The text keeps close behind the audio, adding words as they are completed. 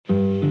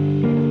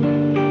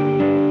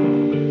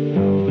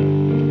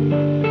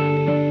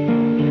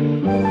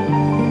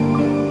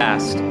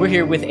We're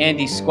here with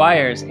Andy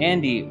Squyres.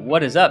 Andy,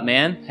 what is up,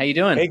 man? How you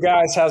doing? Hey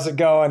guys, how's it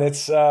going?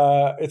 It's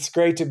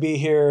great to be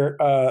here.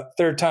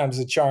 Third time's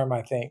a charm,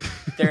 I think.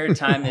 Third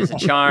time is a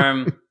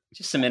charm.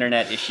 Just some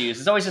internet issues.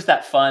 It's always just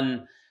that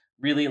fun,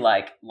 really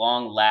like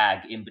long lag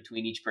in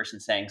between each person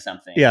saying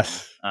something.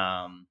 Yes.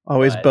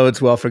 Always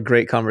bodes well for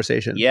great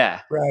conversation. Yeah.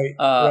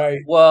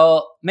 Right.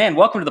 Well, man,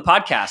 welcome to the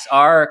podcast.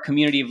 Our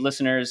community of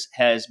listeners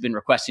has been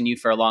requesting you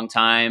for a long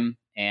time.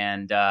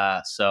 And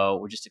so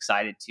we're just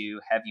excited to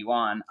have you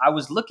on. I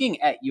was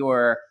looking at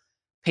your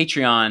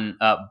Patreon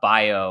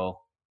bio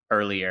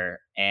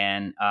earlier,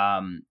 and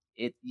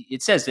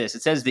it says this.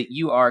 It says that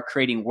you are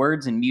creating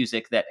words and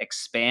music that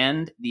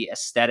expand the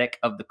aesthetic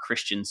of the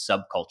Christian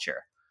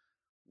subculture.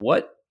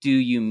 What do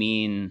you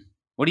mean?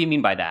 What do you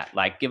mean by that?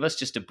 Like, give us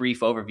just a brief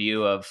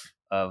overview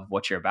of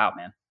what you're about,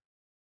 man.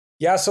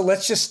 Yeah, so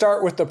let's just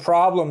start with the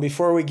problem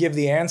before we give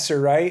the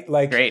answer, right?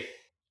 Like, Great.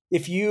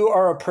 If you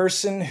are a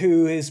person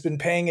who has been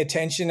paying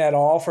attention at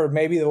all for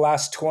maybe the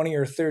last 20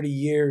 or 30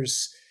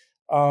 years,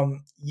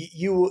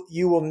 you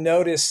will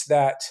notice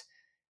that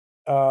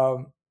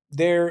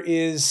there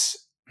is,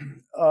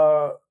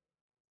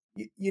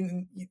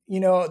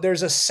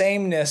 there's a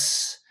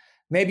sameness,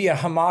 maybe a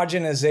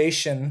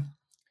homogenization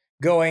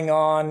going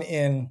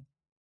on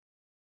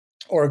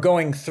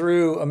going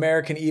through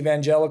American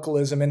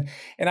evangelicalism. And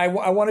I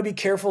want to be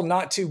careful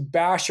not to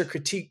bash or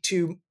critique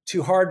too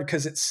hard,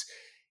 because it's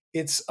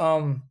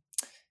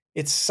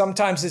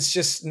sometimes it's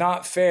just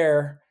not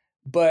fair.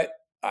 But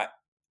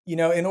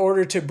in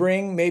order to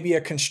bring maybe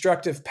a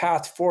constructive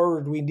path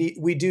forward,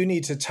 we do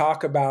need to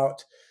talk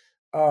about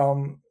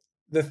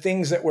the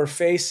things that we're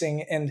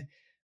facing.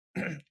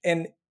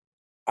 And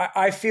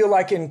I feel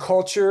like in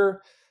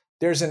culture,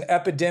 there's an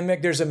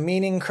epidemic, there's a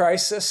meaning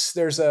crisis,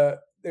 there's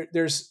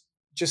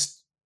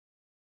just,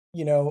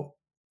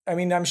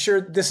 I'm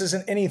sure this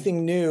isn't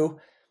anything new,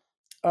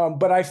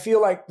 but I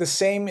feel like the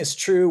same is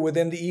true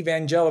within the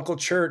evangelical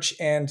church.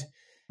 And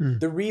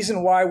the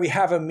reason why we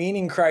have a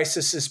meaning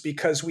crisis is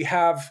because we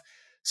have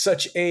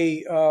such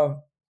a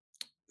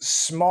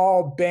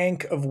small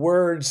bank of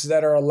words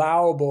that are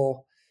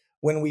allowable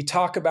when we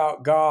talk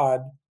about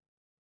God,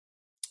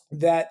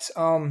 that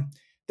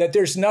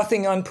there's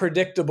nothing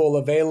unpredictable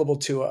available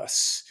to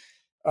us.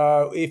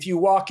 If you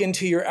walk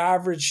into your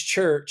average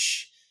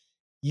church,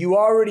 you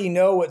already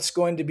know what's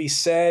going to be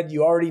said.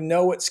 You already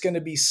know what's going to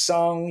be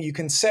sung. You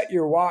can set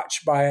your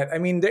watch by it.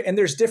 And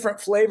there's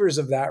different flavors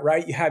of that,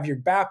 right? You have your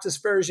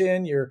Baptist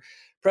version, your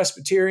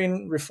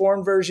Presbyterian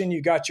Reformed version.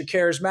 You got your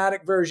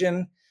charismatic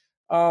version.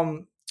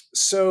 Of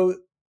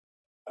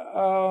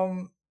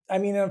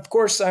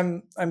course,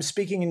 I'm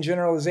speaking in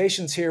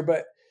generalizations here,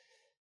 but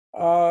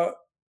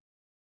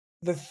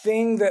the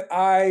thing that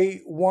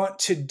I want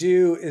to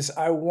do is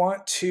I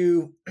want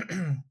to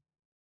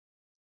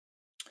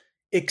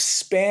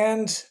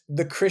expand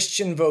the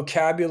Christian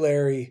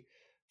vocabulary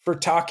for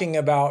talking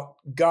about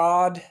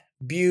God,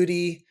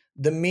 beauty,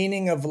 the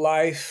meaning of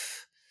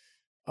life.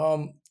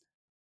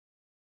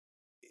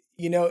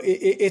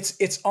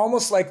 It's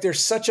almost like there's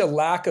such a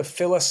lack of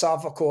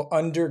philosophical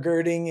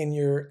undergirding in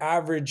your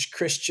average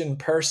Christian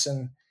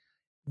person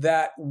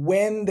that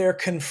when they're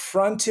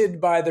confronted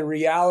by the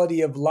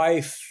reality of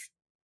life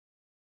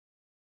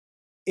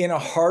in a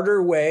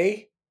harder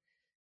way,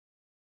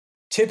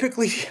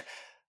 typically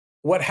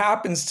what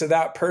happens to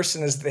that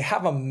person is they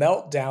have a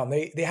meltdown.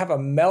 They have a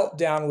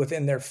meltdown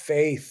within their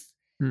faith.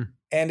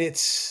 And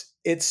it's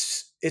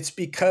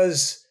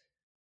because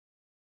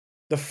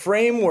the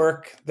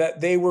framework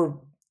that they were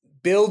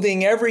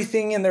building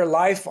everything in their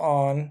life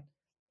on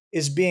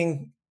is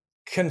being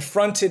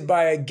confronted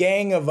by a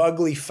gang of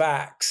ugly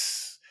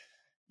facts,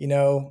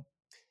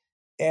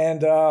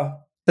 and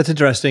that's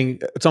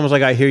interesting. It's almost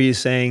like I hear you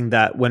saying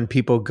that when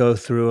people go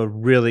through a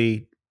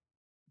really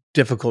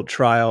difficult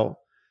trial,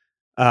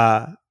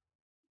 I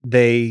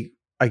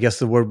guess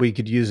the word we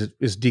could use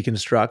is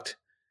deconstruct.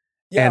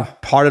 Yeah.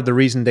 And part of the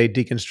reason they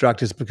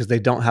deconstruct is because they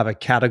don't have a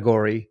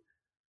category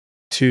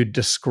to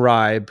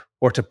describe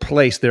or to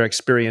place their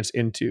experience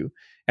into.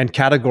 And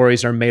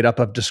categories are made up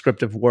of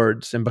descriptive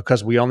words. And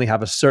because we only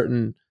have a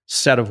certain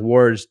set of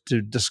words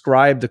to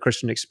describe the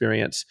Christian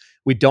experience,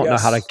 we don't know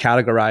how to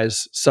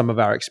categorize some of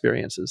our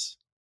experiences.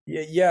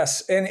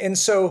 Yes. And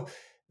so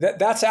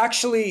that's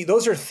actually,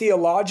 those are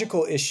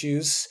theological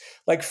issues.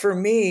 Like for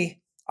me,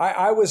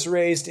 I was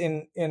raised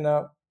in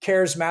a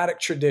charismatic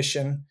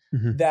tradition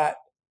that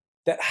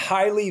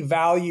highly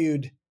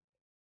valued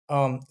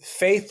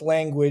faith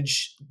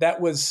language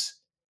that was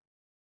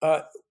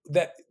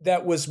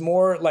that was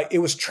more like, it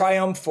was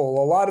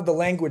triumphal. A lot of the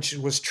language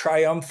was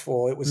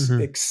triumphal. It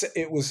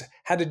was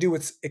had to do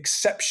with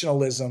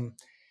exceptionalism.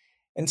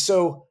 And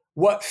so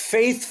what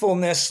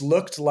faithfulness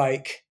looked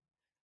like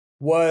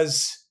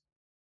was,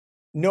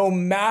 no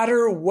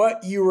matter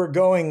what you were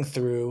going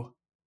through,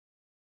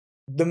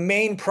 the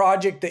main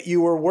project that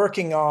you were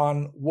working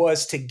on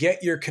was to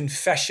get your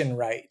confession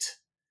right.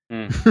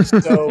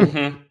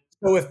 So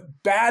if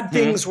bad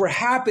things were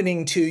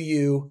happening to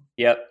you,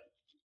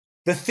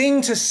 the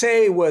thing to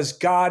say was,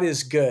 God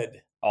is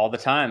good. All the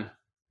time.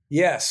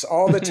 Yes,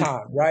 all the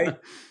time, right?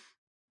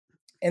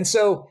 And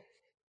so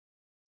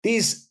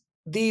these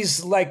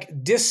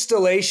like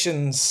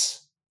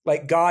distillations,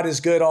 like God is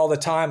good all the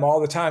time,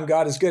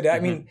 God is good. I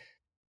mean,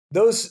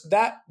 those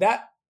that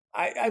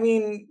I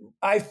mean,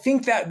 I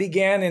think that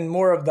began in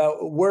more of the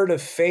word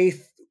of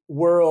faith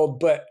world,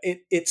 but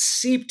it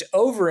seeped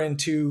over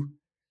into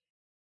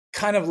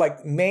kind of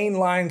like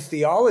mainline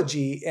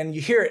theology, and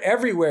you hear it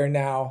everywhere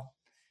now.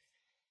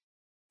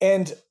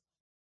 And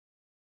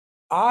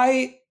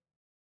I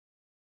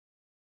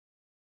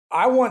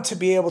want to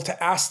be able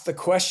to ask the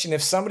question,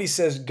 if somebody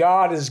says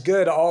God is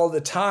good all the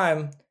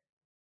time,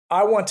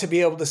 I want to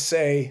be able to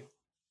say,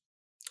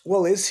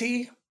 well, is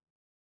he?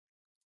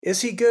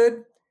 Is he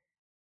good?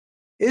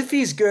 If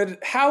he's good,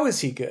 how is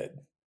he good?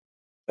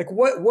 Like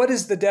what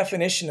is the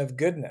definition of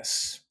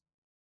goodness?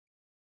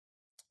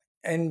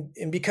 And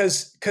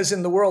because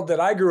in the world that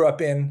I grew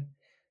up in,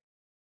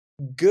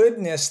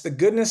 goodness, the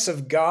goodness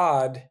of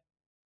God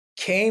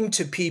came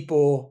to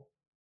people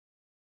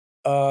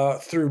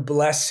through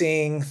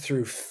blessing,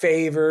 through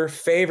favor.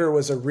 Favor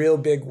was a real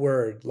big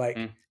word. Like,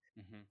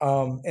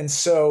 and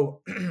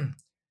so,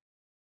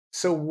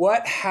 so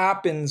what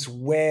happens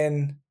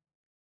when?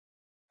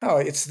 Oh,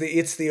 it's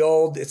the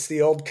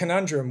old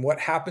conundrum. What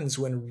happens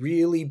when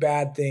really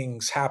bad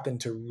things happen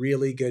to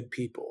really good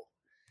people?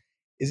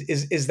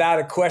 Is that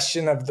a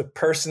question of the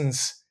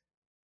person's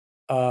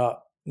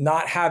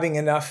not having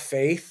enough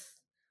faith,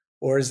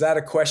 or is that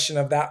a question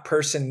of that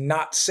person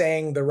not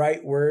saying the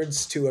right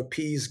words to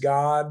appease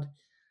God?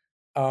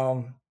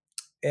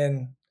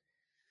 And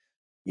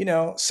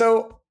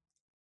so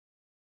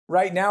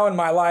right now in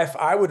my life,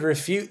 I would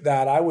refute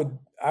that. I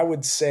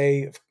would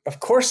say, of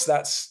course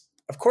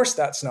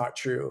that's not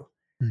true.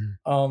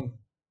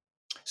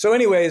 So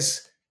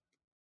anyways,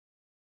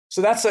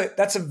 so that's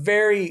a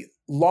very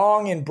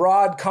long and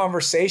broad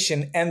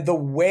conversation. And the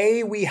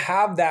way we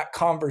have that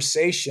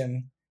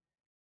conversation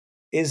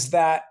is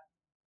that,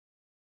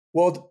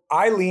 well,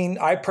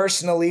 I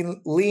personally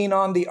lean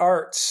on the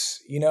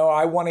arts.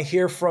 I want to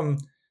hear from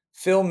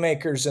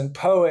filmmakers and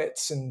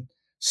poets and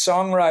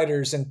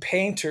songwriters and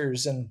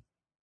painters and,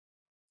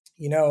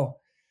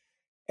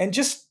 and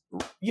just,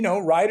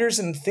 writers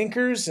and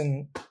thinkers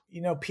and,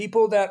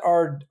 people that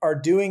are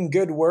doing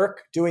good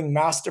work, doing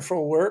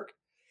masterful work.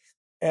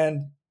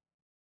 And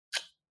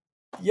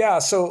yeah,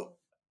 so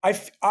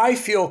I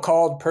feel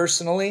called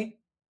personally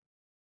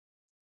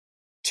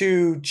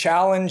to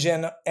challenge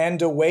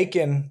and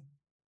awaken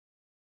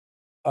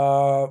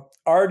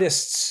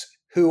artists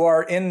who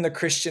are in the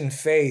Christian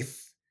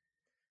faith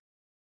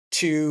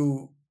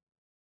to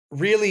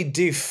really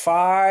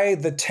defy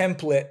the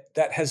template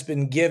that has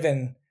been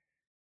given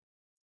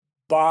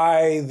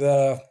by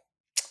the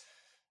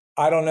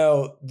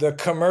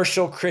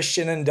commercial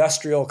Christian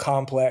industrial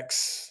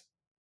complex,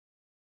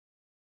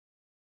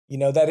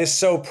 that is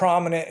so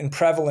prominent and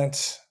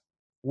prevalent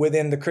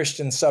within the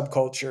Christian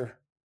subculture.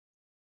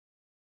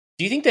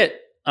 Do you think that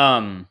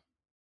some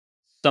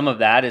of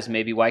that is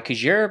maybe why?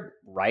 Because your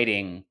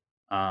writing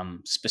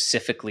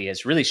specifically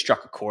has really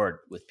struck a chord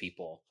with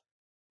people.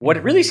 What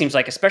it really seems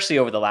like, especially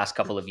over the last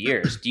couple of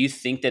years, do you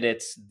think that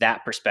it's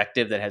that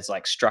perspective that has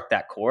like struck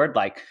that chord?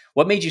 Like,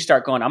 what made you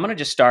start going, I'm going to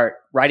just start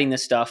writing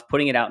this stuff,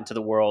 putting it out into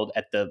the world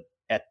at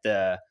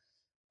the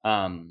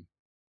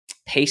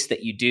pace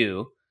that you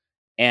do,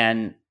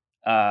 and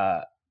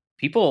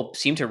people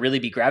seem to really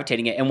be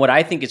gravitating it. And what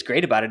I think is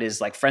great about it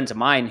is like friends of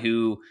mine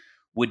who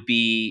would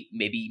be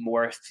maybe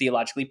more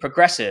theologically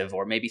progressive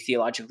or maybe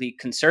theologically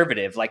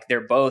conservative, like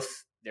they're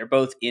both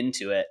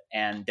into it,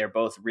 and they're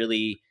both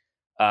really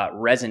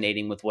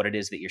resonating with what it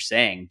is that you're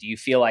saying. Do you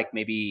feel like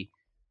maybe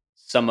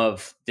some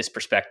of this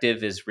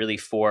perspective is really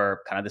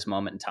for kind of this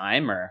moment in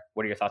time, or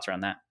what are your thoughts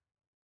around that?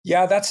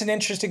 Yeah, that's an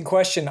interesting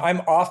question.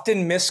 I'm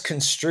often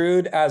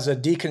misconstrued as a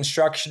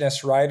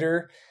deconstructionist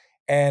writer,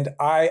 and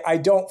I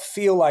don't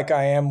feel like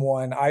I am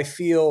one. I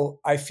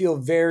feel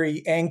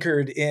very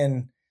anchored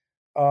in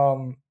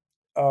the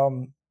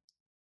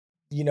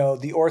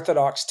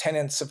orthodox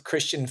tenets of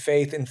Christian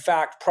faith. In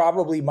fact,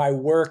 probably my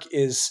work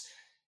is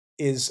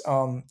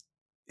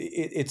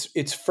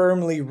it's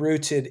firmly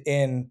rooted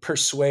in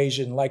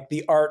persuasion, like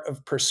the art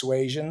of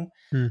persuasion.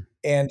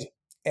 And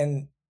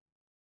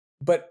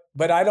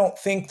but I don't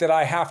think that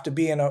I have to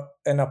be an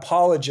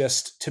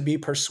apologist to be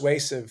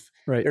persuasive.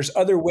 Right. There's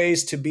other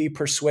ways to be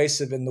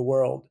persuasive in the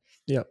world.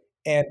 Yeah.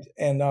 And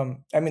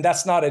I mean,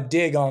 that's not a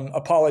dig on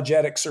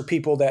apologetics or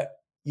people that,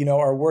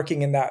 are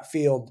working in that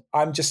field.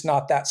 I'm just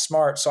not that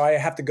smart. So I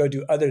have to go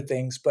do other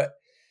things. But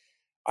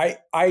I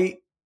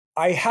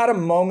had a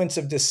moment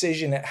of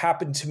decision. It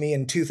happened to me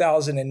in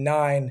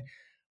 2009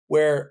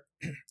 where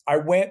I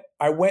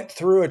went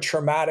through a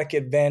traumatic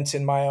event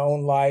in my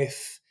own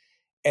life.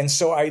 And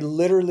so I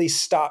literally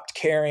stopped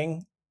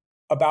caring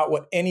about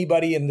what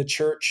anybody in the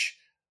church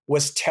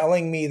was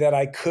telling me that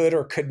I could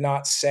or could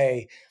not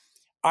say.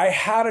 I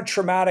had a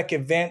traumatic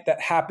event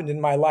that happened in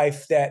my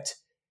life that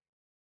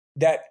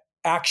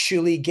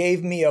actually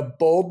gave me a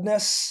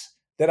boldness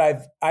that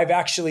I've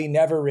actually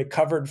never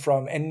recovered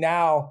from. And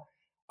now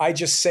I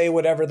just say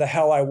whatever the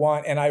hell I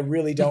want, and I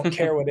really don't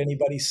care what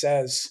anybody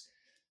says.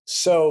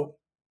 So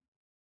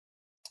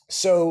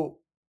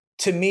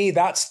to me,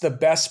 that's the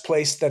best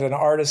place that an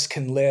artist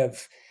can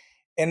live.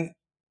 And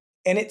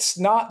it's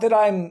not that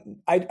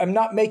I'm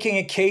not making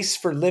a case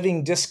for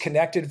living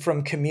disconnected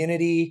from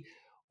community,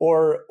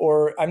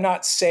 or I'm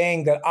not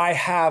saying that I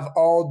have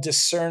all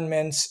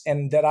discernments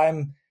and that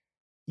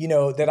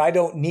that I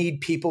don't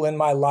need people in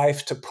my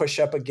life to push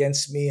up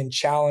against me and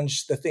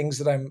challenge the things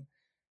that I'm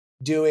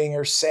doing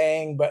or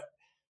saying. But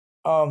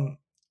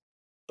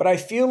I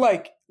feel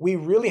like we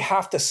really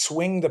have to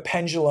swing the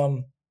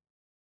pendulum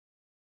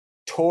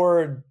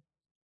toward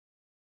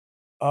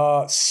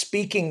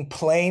speaking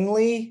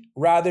plainly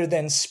rather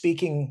than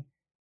speaking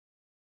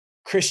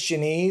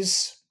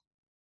Christianese.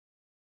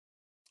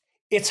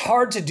 It's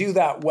hard to do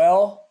that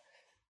well.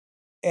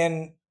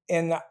 And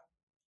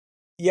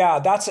yeah,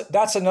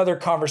 that's another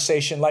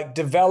conversation, like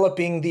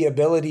developing the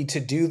ability to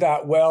do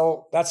that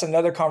well. That's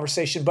another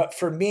conversation. But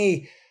for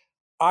me,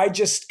 I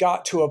just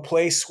got to a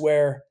place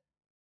where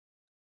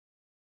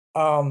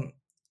I've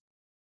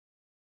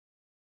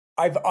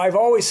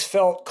always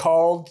felt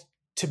called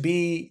to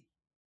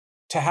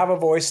have a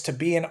voice, to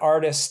be an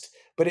artist.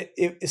 But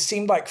it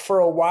seemed like for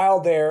a while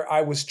there,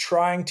 I was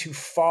trying to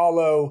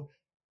follow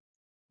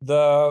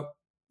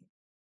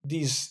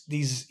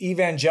these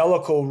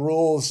evangelical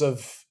rules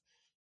of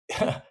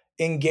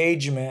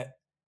engagement.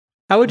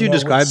 How would you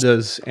describe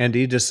those,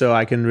 Andy, just so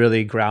I can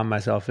really ground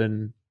myself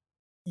in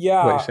what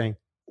you're saying?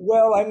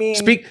 Well, I mean,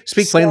 speak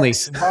plainly.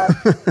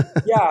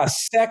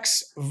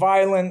 Sex,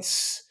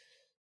 violence,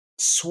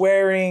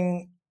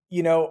 swearing,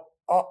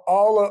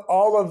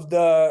 all of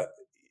the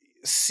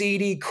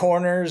seedy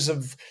corners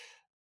of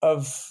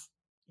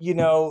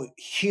human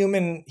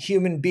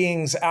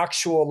beings'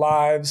 actual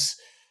lives.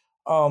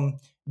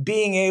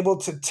 Being able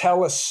to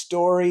tell a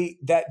story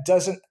that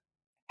doesn't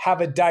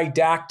have a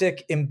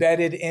didactic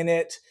embedded in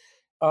it,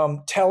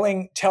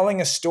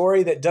 telling a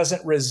story that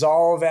doesn't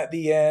resolve at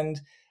the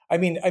end.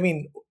 I'm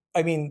giving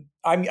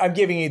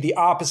you the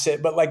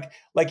opposite, but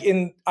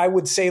I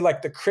would say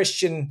like the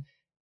Christian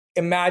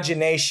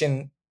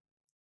imagination,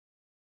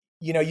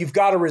 you've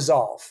got to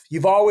resolve.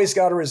 You've always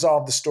got to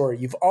resolve the story.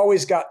 You've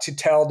always got to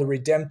tell the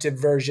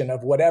redemptive version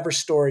of whatever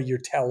story you're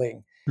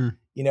telling.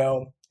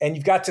 And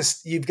you've got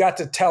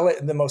to tell it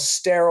in the most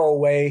sterile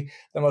way,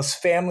 the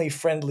most family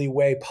friendly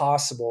way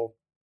possible.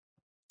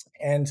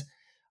 And,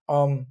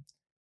 and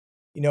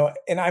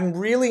I'm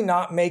really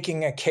not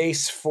making a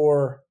case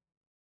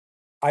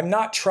I'm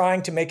not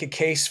trying to make a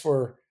case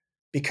for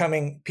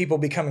people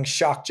becoming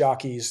shock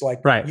jockeys.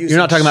 Right. You're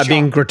not talking about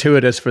being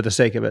gratuitous for the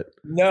sake of it.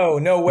 No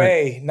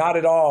way. Right. Not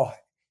at all.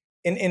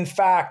 In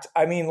fact,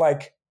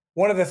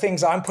 one of the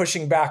things I'm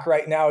pushing back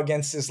right now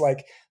against is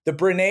like the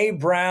Brene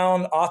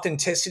Brown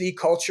authenticity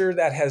culture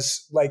that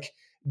has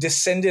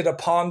descended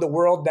upon the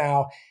world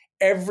now.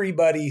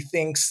 Everybody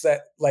thinks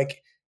that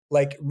like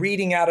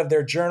reading out of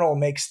their journal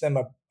makes them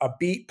a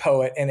beat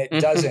poet, and it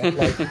doesn't.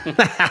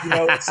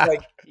 It's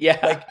like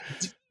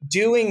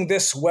doing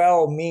this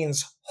well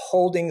means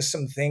holding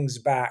some things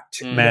back.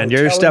 Man,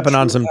 you're stepping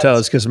on some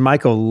toes because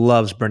Michael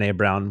loves Brene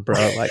Brown,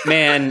 bro.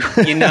 Man,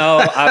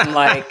 I'm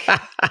like,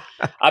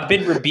 I've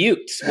been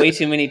rebuked way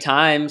too many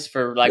times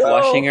for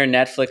watching her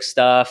Netflix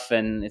stuff,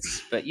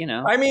 but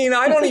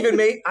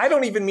I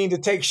don't even mean to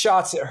take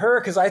shots at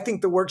her because I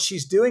think the work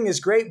she's doing is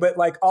great, but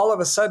all of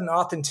a sudden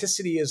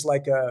authenticity is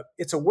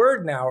it's a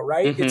word now,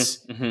 right?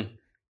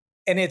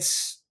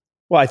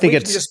 Well, I think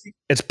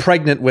it's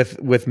pregnant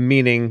with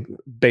meaning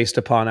based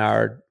upon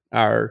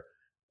our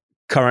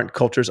current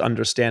culture's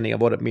understanding of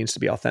what it means to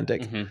be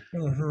authentic.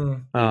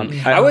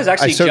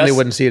 I certainly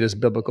wouldn't see it as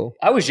biblical.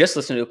 I was just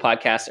listening to a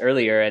podcast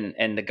earlier,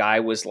 and the guy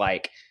was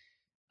like,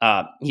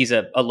 he's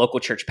a local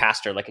church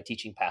pastor, like a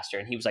teaching pastor,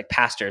 and he was like,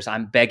 "Pastors,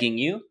 I'm begging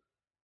you.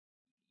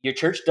 Your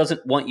church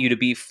doesn't want you to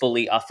be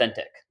fully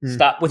authentic.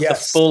 Stop with the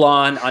full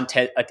on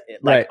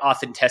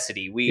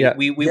authenticity. We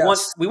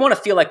want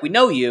to feel like we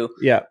know you,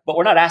 but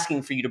we're not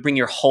asking for you to bring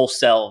your whole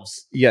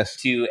selves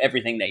to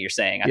everything that you're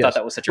saying." I thought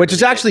that was such a which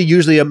is actually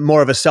usually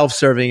more of a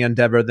self-serving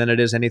endeavor than it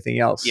is anything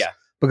else. Yeah.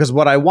 Because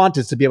what I want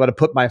is to be able to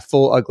put my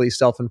full ugly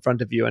self in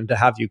front of you and to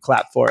have you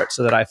clap for it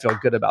so that I feel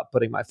good about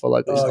putting my full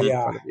ugly self in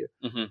front of you.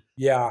 Mm-hmm.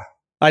 Yeah.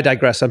 I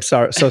digress. I'm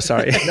sorry. So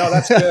sorry. No,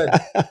 that's good.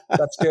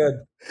 That's good.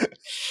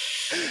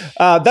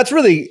 That's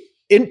really,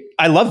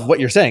 I love what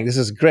you're saying. This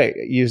is great.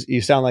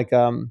 You sound like,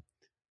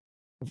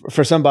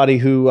 for somebody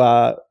who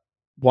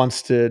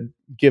wants to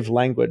give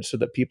language so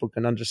that people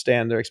can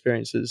understand their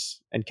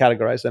experiences and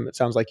categorize them, it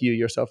sounds like you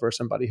yourself are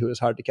somebody who is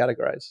hard to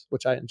categorize,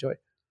 which I enjoy.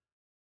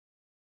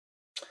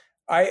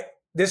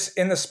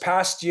 In this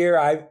past year,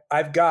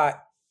 I've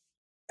got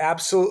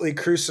absolutely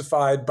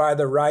crucified by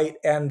the right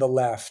and the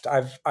left.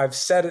 I've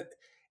said it,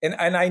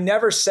 and I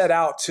never set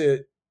out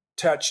to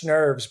touch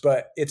nerves,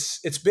 but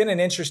it's been an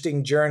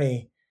interesting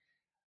journey.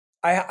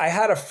 I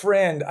had a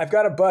friend, I've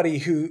got a buddy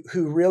who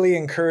really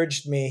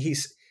encouraged me.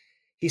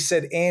 He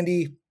said,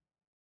 "Andy,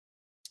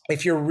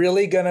 if you're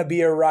really going to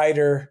be a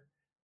writer,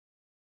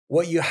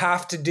 what you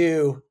have to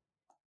do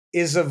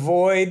is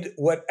avoid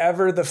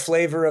whatever the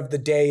flavor of the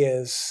day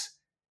is.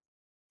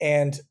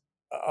 And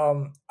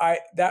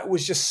that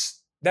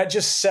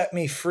just set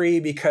me free,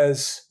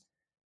 because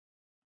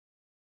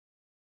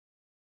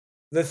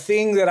the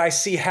thing that I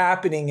see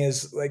happening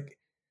is like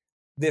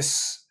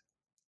this,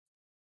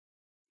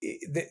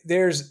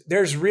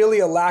 there's really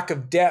a lack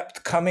of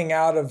depth coming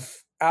out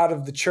of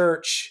the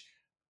church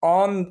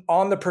on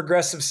the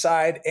progressive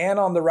side and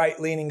on the right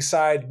leaning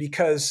side,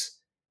 because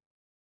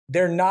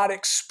they're not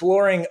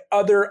exploring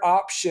other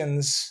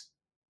options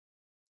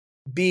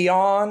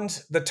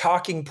beyond the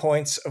talking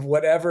points of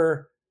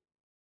whatever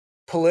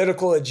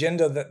political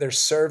agenda that they're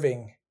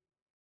serving.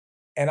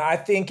 And I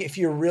think if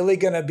you're really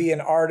going to be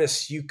an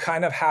artist, you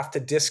kind of have to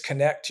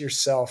disconnect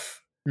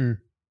yourself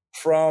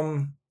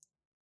from,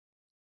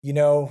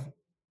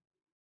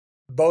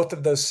 both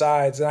of those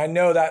sides. And I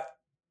know that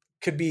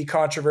could be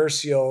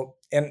controversial,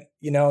 and,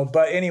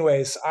 but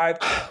anyways,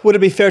 would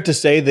it be fair to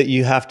say that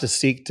you have to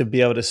seek to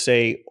be able to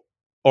say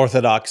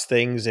orthodox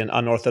things in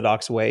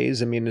unorthodox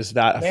ways? I mean, is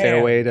that a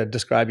fair way to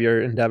describe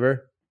your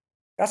endeavor?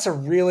 That's a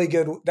really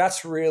good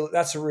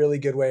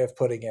way of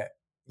putting it.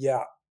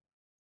 Yeah.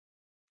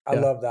 I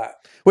love that.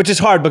 Which is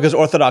hard, because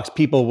orthodox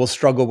people will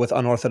struggle with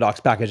unorthodox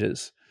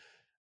packages.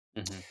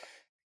 Mm-hmm.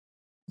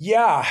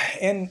 Yeah.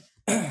 And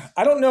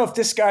I don't know if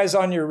this guy's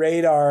on your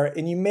radar,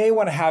 and you may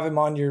want to have him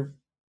on your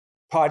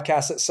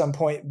podcast at some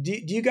point. Do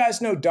you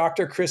guys know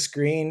Dr. Chris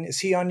Green? Is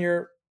he on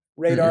your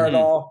radar at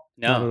all?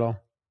 No. Not at all.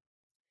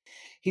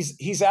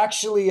 He's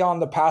actually on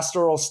the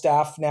pastoral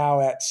staff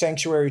now at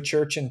Sanctuary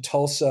Church in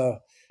Tulsa.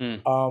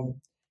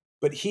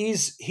 But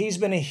he's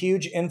been a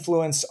huge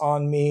influence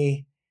on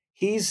me.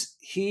 He's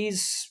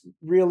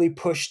really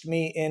pushed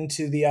me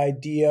into the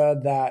idea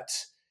that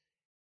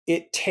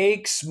it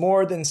takes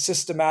more than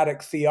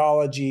systematic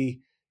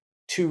theology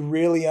to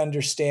really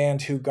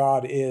understand who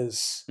God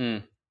is.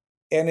 And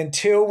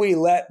until we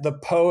let the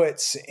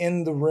poets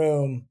in the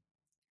room,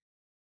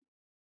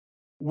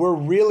 we're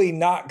really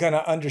not going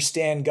to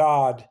understand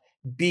God,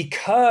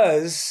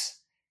 because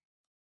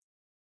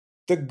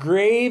the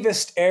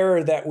gravest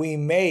error that we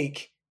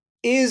make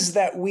is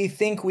that we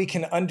think we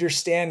can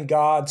understand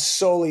God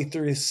solely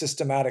through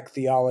systematic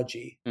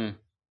theology.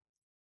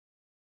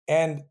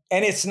 And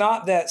it's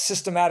not that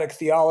systematic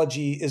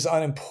theology is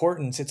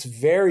unimportant. It's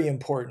very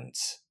important.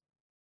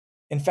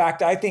 In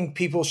fact, I think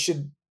people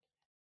should,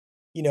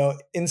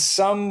 in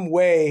some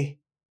way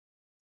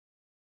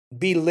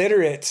be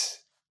literate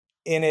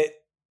in it,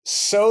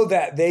 so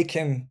that they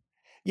can,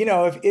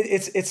 if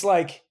it's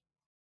like,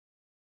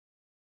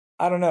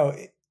 I don't know,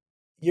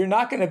 you're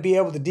not going to be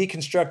able to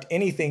deconstruct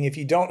anything if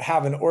you don't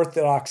have an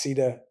orthodoxy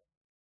to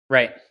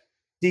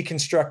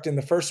deconstruct in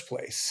the first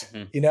place,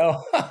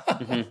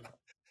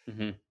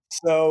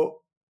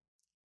 So,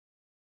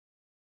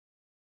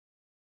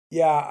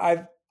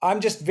 yeah,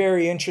 I'm just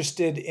very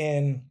interested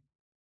in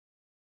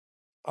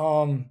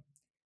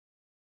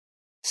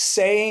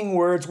saying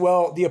words.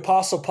 Well, the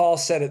Apostle Paul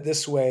said it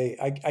this way.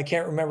 I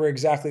can't remember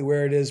exactly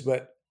where it is,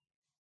 but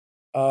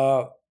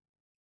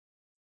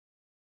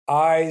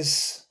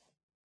eyes.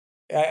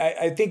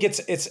 I think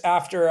it's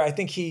after. I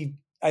think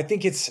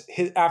it's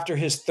after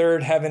his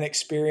third heaven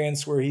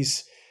experience, where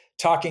he's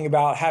talking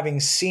about having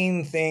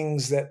seen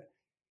things that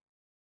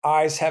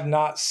eyes have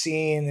not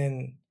seen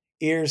and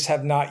ears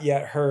have not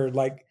yet heard.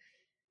 Like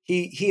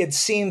he had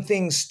seen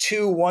things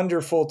too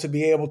wonderful to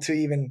be able to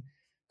even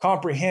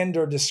comprehend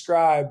or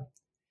describe.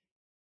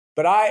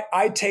 But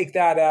I take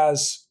that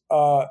as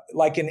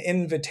like an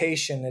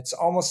invitation. It's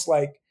almost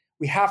like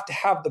we have to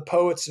have the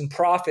poets and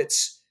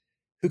prophets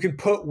who can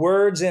put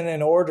words in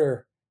an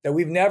order that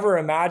we've never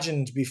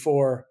imagined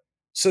before,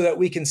 so that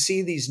we can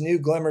see these new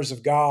glimmers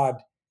of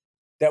God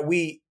that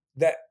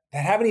that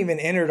haven't even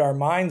entered our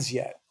minds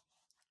yet.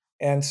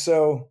 And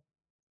so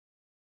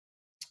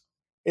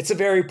it's a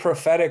very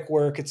prophetic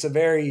work. It's a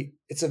very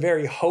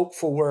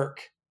hopeful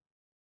work.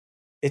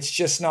 It's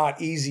just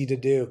not easy to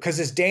do, because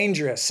it's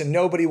dangerous and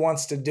nobody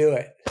wants to do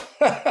it.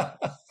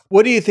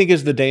 What do you think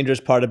is the dangerous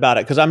part about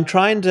it? Because I'm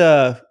trying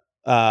to,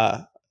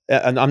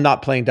 and I'm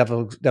not playing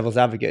devil's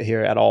advocate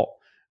here at all,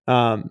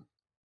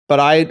 but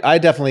I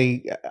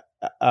definitely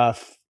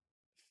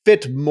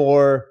fit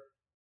more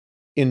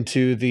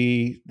into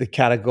the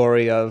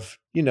category of,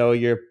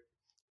 you're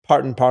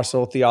part and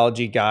parcel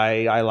theology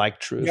guy. I like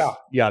truth,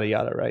 yada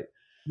yada, right?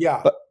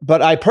 Yeah.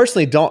 But I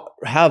personally don't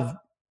have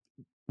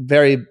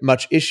very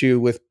much issue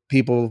with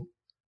people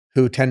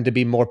who tend to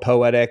be more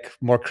poetic,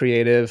 more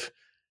creative,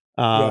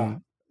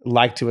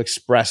 like to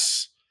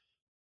express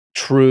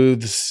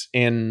truths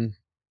in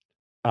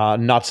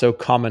not so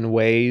common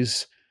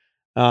ways.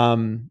 I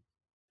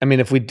mean,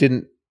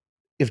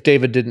 if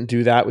David didn't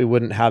do that, we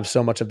wouldn't have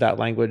so much of that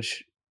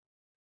language.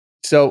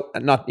 So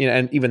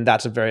and even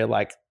that's a very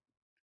like,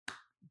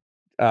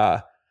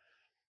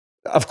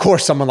 of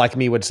course, someone like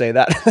me would say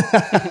that,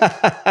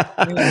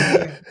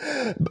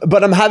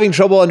 but I'm having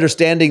trouble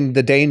understanding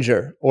the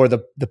danger or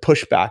the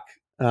pushback.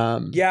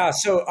 Yeah,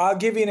 so I'll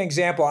give you an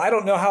example. I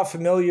don't know how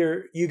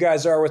familiar you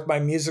guys are with my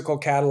musical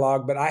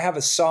catalog, but I have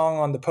a song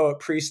on the Poet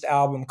Priest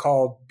album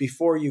called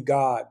Before You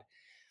God.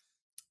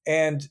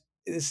 And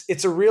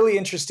it's a really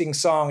interesting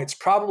song. It's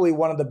probably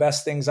one of the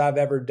best things I've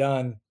ever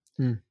done.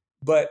 Hmm.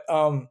 But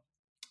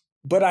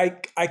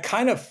I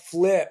kind of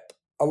flip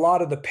a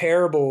lot of the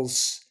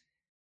parables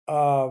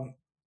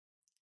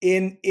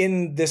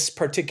in this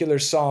particular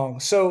song.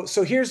 So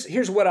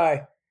here's what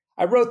I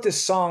wrote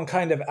this song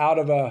kind of out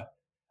of a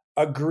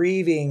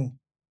grieving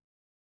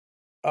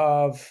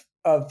of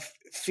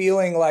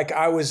feeling like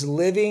I was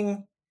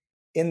living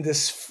in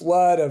this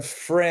flood of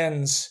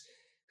friends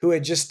who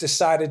had just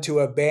decided to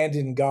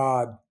abandon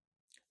God,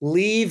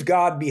 leave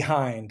God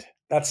behind.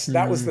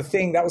 That was the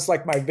thing. That was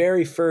like my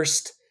very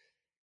first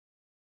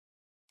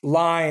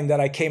line that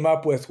I came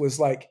up with,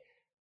 was like,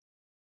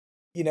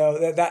 you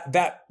know,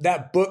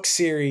 that book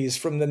series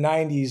from the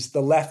 90s,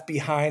 the Left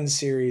Behind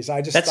series.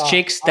 I just That's thought,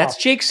 Jake's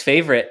Jake's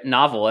favorite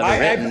novel ever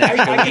written.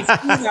 I could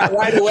see that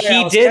right away. He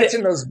I was did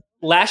catching those.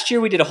 Last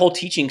year we did a whole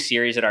teaching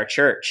series at our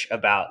church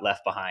about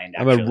Left Behind.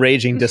 I'm a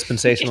raging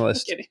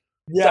dispensationalist.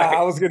 Yeah, sorry.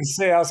 I was going to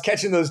say, I was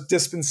catching those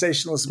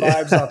dispensationalist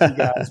vibes off you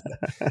guys.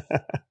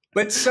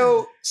 But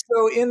so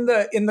in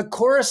the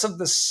chorus of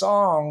the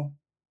song,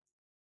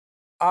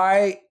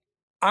 I'm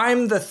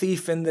the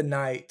thief in the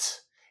night.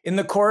 In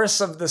the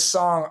chorus of the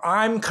song,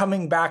 I'm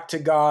coming back to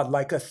God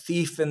like a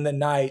thief in the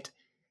night.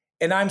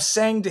 And I'm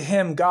saying to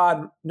him,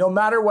 God, no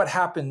matter what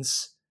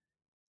happens,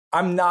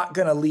 I'm not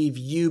going to leave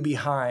you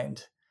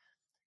behind.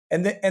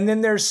 And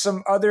then there's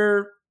some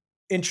other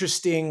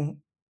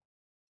interesting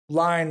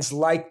lines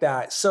like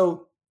that.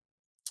 So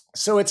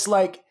it's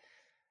like,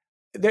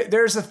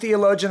 there's a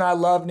theologian I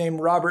love named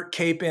Robert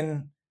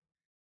Capon,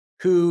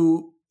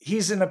 who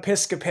he's an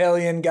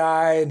Episcopalian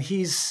guy, and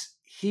he's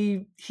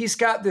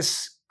got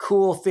this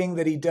cool thing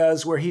that he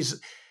does where he's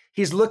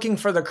looking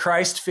for the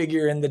Christ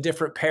figure in the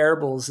different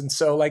parables. And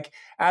so, like,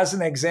 as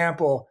an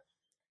example,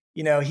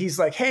 you know, he's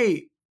like,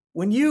 hey,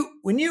 when you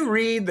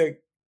read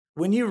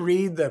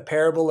the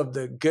parable of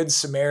the Good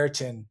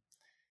Samaritan,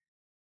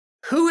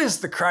 who is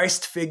the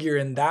Christ figure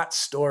in that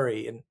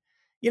story? And,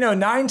 you know,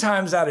 9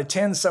 times out of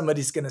 10,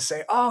 somebody's going to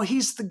say, oh,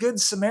 he's the Good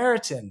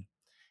Samaritan.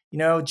 You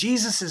know,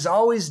 Jesus is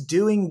always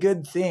doing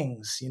good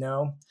things, you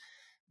know.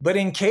 But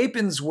in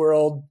Capon's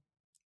world,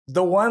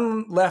 the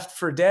one left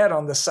for dead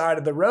on the side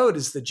of the road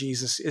is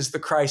the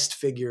Christ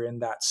figure in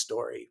that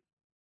story,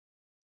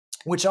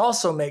 which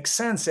also makes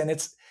sense. And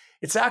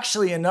it's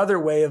actually another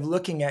way of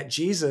looking at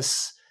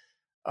Jesus.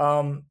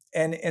 And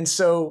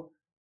so,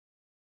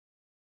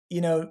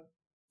 you know,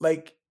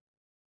 like,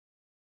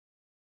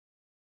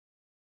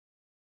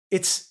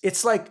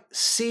 it's like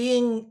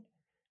seeing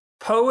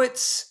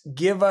poets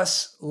give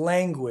us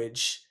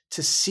language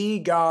to see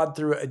God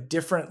through a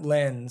different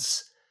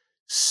lens,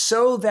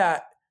 so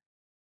that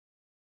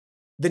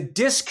the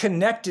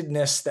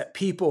disconnectedness that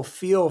people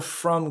feel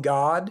from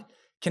God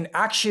can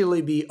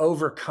actually be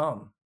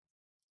overcome.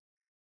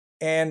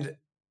 And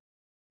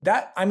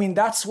that, I mean,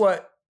 that's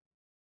what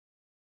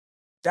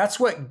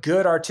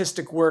good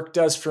artistic work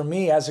does for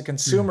me as a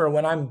consumer.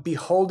 When I'm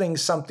beholding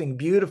something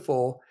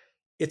beautiful,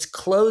 it's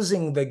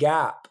closing the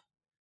gap.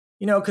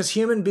 You know, because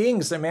human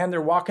beings,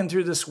 they're walking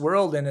through this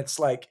world, and it's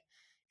like,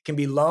 it can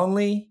be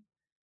lonely.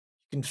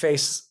 You can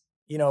face,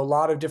 you know, a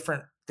lot of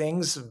different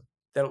things,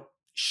 that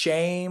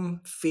shame,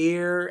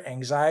 fear,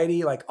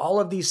 anxiety, like all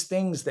of these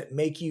things that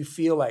make you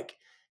feel like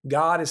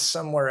God is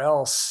somewhere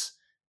else,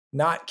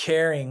 not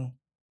caring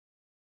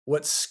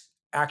what's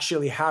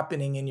actually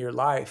happening in your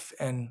life.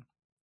 And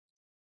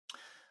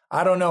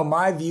I don't know,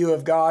 my view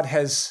of God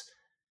has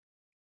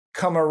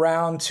come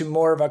around to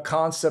more of a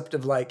concept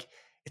of like,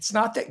 it's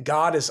not that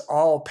God is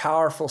all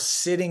powerful,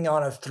 sitting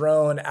on a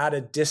throne at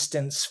a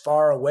distance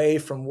far away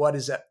from what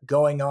is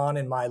going on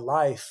in my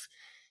life.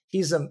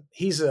 He's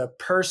a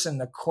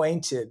person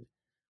acquainted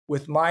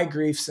with my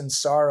griefs and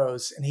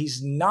sorrows, and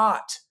he's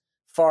not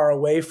far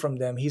away from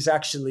them. He's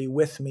actually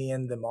with me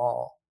in them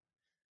all.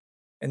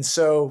 And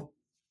so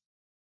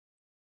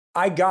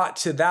I got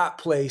to that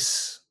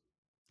place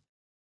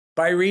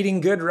by reading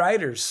good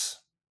writers.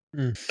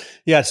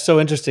 Yeah, it's so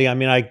interesting. I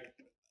mean,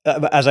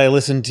 as I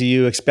listen to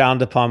you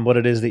expound upon what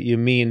it is that you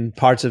mean,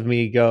 parts of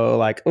me go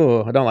like,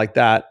 oh, I don't like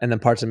that. And then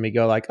parts of me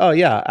go like, oh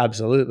yeah,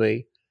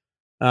 absolutely.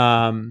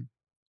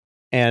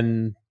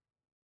 And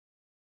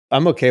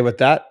I'm okay with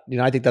that. You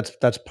know, I think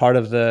that's part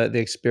of the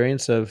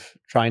experience of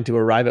trying to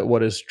arrive at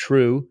what is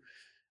true.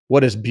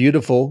 What is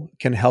beautiful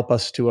can help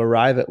us to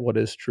arrive at what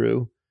is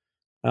true.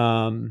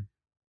 And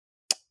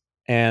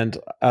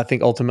I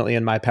think ultimately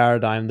in my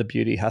paradigm, the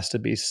beauty has to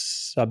be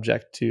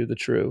subject to the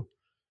true.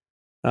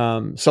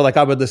 So like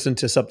I would listen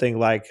to something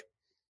like,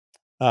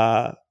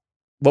 what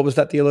was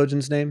that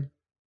theologian's name?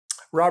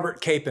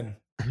 Robert Capon.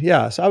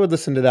 Yeah. So I would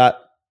listen to that.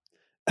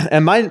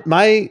 And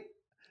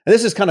and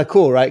this is kind of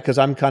cool, right? Because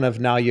I'm kind of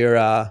now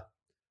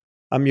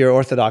I'm your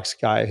Orthodox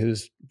guy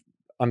who's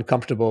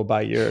uncomfortable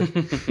by your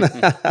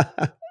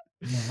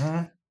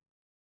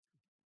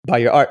by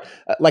your art.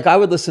 Like I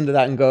would listen to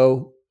that and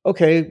go,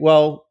 okay,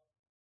 well,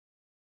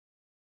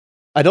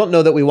 I don't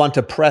know that we want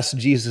to press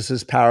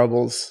Jesus's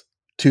parables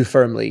too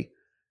firmly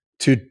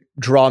to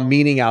draw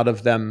meaning out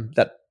of them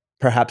that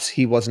perhaps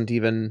he wasn't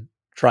even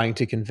trying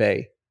to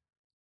convey.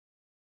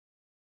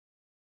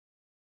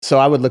 So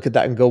I would look at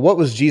that and go, what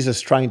was Jesus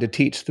trying to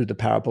teach through the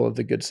parable of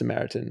the Good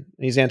Samaritan? And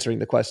he's answering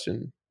the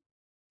question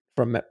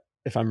from,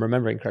 if I'm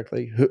remembering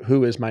correctly,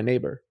 who is my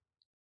neighbor?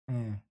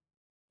 Mm.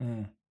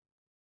 Mm.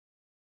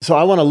 So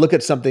I want to look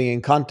at something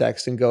in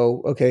context and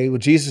go, okay, well,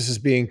 Jesus is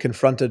being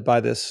confronted by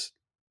this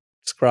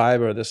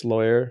scribe or this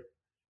lawyer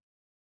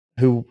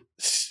who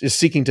is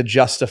seeking to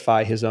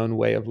justify his own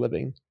way of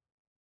living.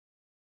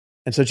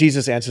 And so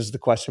Jesus answers the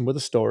question with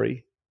a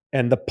story.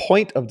 And the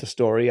point of the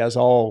story, as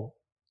all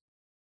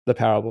the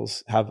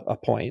parables have a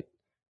point,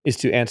 is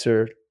to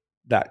answer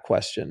that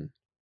question.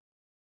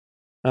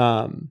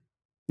 Now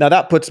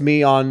that puts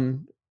me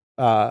on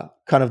kind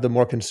of the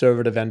more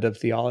conservative end of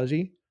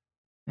theology.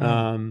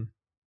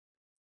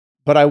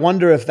 But I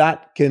wonder if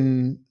that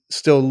can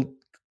still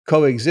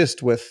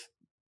coexist with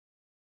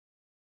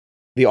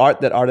the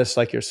art that artists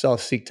like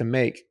yourself seek to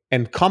make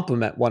and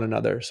complement one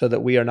another so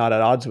that we are not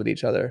at odds with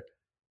each other,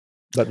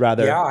 but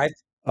rather uphold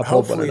one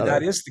hopefully another.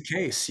 that is the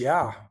case.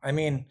 Yeah. I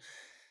mean,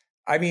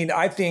 I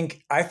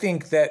think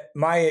that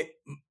my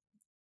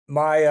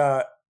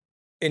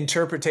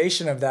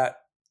interpretation of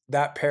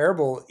that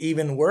parable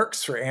even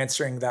works for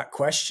answering that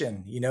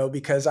question,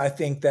 because I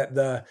think that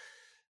the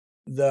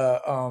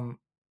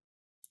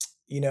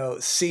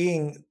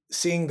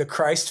seeing the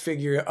Christ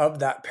figure of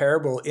that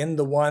parable in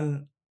the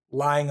one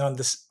lying on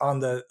the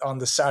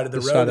side of the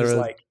road is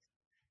like,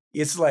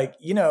 it's like,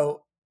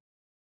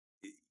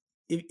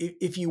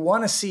 if you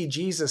want to see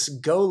Jesus,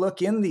 go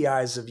look in the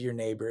eyes of your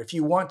neighbor. If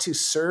you want to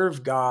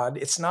serve God,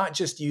 it's not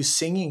just you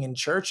singing in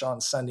church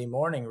on Sunday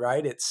morning,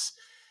 right? It's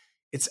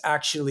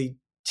actually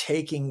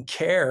taking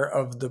care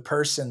of the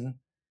person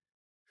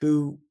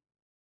who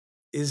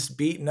is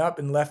beaten up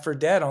and left for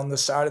dead on the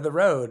side of the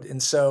road.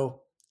 And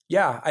so,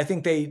 yeah, I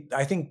think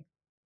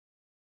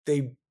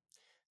they're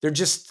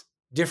just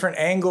different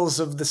angles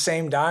of the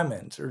same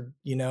diamond, or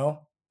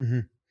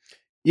Mm-hmm.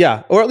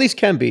 Yeah, or at least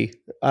can be.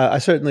 I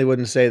certainly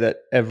wouldn't say that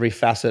every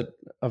facet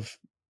of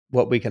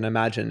what we can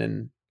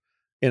imagine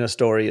in a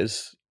story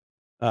is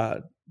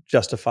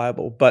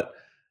justifiable, but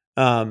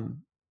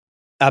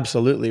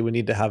absolutely, we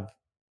need to have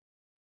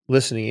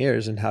listening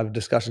ears and have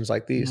discussions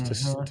like these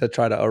to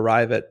try to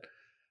arrive at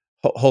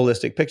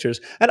holistic pictures.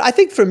 And I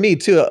think for me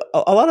too,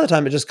 a lot of the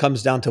time it just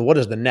comes down to, what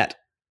is the net?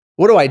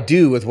 What do I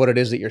do with what it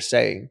is that you're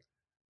saying?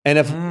 And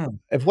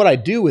if what I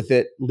do with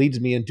it leads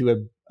me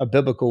into a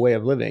biblical way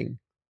of living,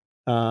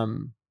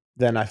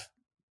 then I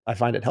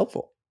find it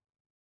helpful.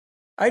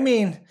 I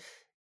mean,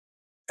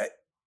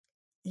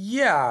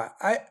 yeah,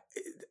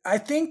 I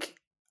think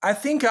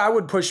I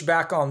would push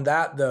back on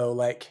that though.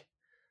 Like,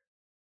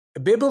 a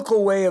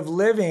biblical way of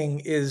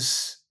living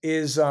is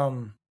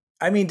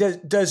I mean,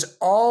 does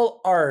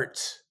all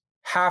art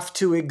have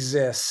to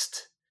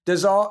exist?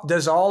 Does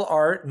all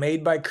art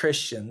made by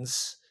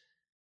Christians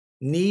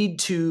need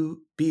to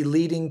be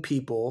leading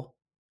people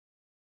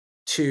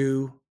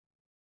to,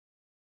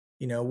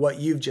 what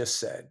you've just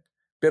said,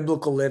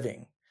 biblical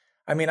living?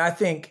 I mean, I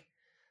think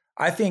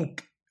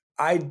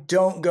I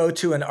don't go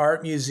to an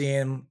art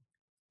museum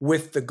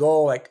with the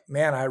goal, like,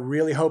 man, I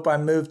really hope I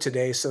move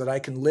today so that I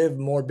can live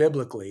more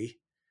biblically.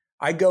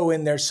 I go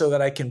in there so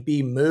that I can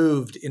be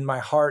moved in my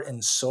heart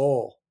and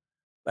soul.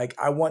 Like,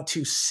 I want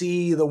to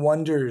see the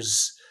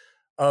wonders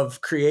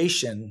of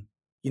creation,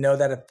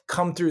 that have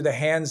come through the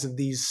hands of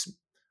these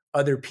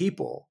other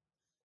people.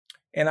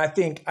 And I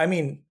think, I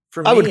mean,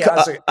 for me, I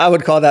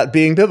would call that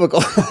being biblical.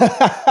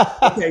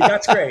 Okay,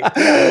 that's great.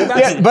 Yeah,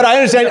 well, but I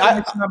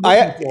understand.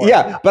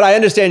 But I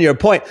understand your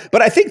point.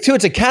 But I think too,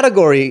 it's a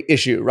category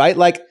issue, right?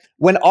 Like,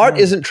 when art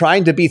isn't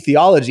trying to be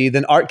theology,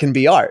 then art can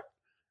be art.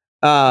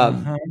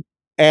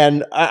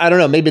 And I don't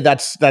know, maybe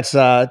that's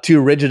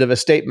too rigid of a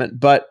statement,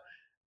 but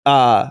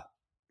I'm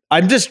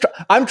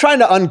trying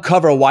to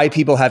uncover why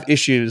people have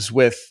issues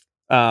with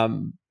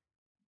any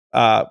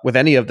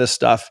of this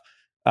stuff.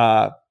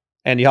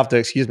 And you have to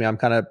excuse me, I'm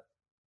kind of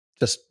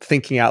just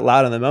thinking out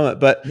loud in the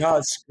moment, but no,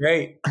 it's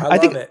great. I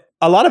think love it.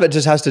 A lot of it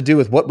just has to do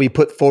with what we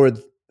put forward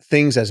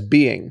things as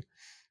being.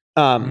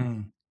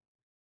 If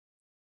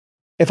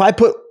I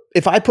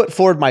put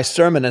forward my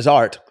sermon as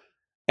art,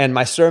 and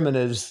my sermon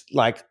is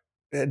like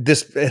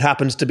this, it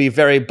happens to be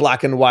very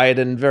black and white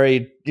and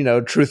very,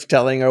 truth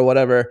telling or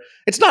whatever,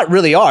 it's not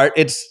really art.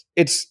 It's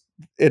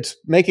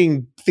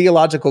making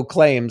theological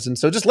claims, and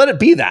so just let it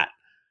be that.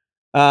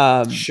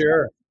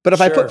 Sure. But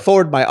if I put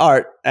forward my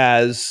art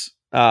as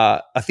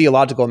a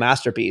theological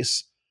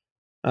masterpiece,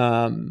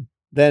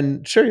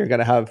 then sure, you're going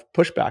to have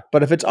pushback.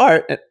 But if it's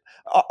art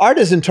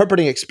is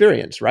interpreting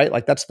experience, right?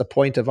 Like, that's the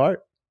point of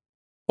art,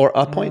 or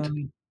a point.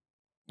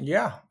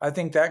 Yeah, I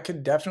think that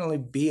could definitely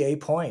be a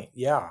point.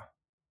 Yeah.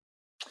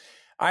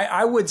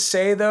 I would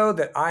say, though,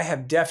 that I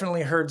have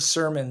definitely heard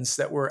sermons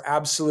that were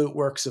absolute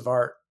works of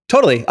art.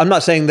 Totally. I'm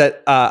not saying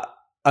that,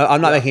 I'm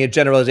not making a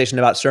generalization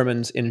about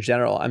sermons in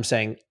general. I'm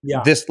saying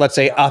this, let's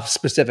say a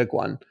specific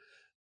one.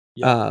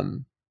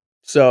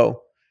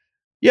 So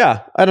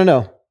yeah, I don't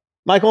know.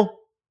 Michael,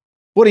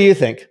 what do you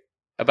think?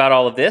 About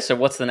all of this, or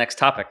what's the next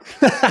topic?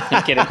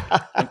 I'm kidding.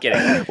 I'm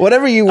kidding.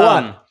 Whatever you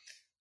want.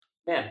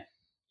 Man,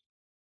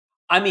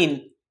 I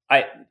mean,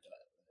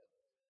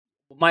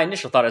 my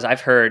initial thought is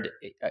I've heard,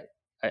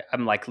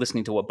 I'm like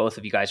listening to what both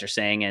of you guys are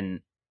saying, and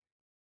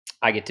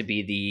I get to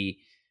be the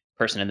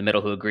person in the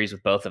middle who agrees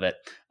with both of it.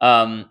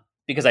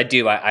 Because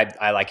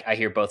I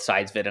hear both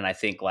sides of it, and I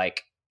think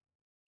like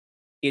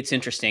it's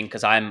interesting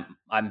because I'm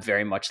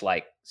very much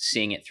like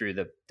seeing it through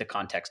the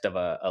context of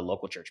a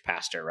local church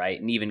pastor, right?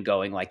 And even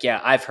going like, yeah,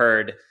 I've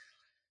heard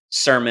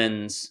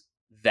sermons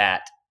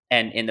that,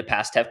 and in the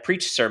past have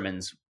preached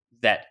sermons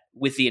that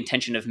with the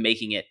intention of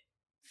making it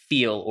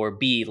feel or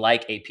be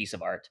like a piece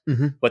of art,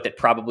 but that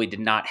probably did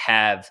not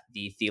have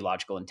the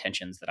theological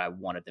intentions that I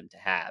wanted them to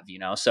have, you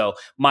know? So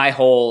my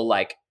whole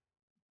like,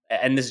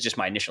 and this is just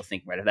my initial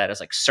thinking right of that, is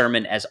like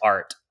sermon as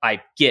art,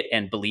 I get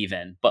and believe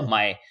in, but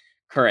my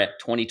current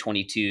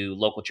 2022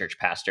 local church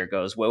pastor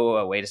goes,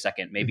 whoa, wait a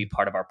second. Maybe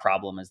part of our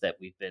problem is that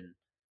we've been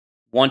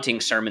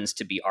wanting sermons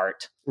to be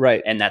art.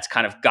 Right. And that's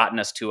kind of gotten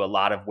us to a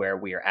lot of where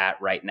we are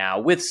at right now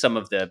with some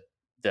of the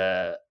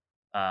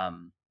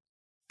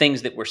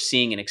things that we're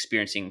seeing and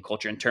experiencing in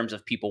culture in terms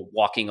of people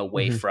walking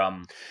away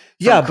from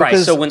Christ.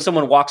 Because, so when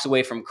someone walks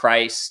away from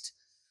Christ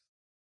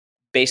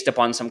based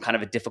upon some kind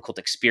of a difficult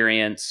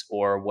experience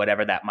or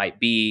whatever that might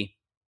be,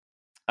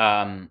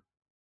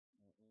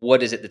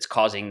 what is it that's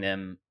causing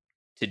them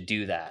to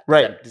do that?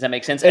 Right. Does that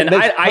make sense? It And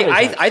makes total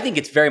sense. I think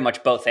it's very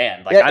much both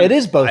and. Like, yeah, it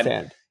is both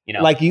and. You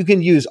know, like you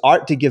can use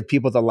art to give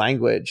people the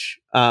language.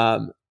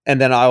 And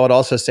then I would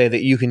also say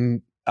that you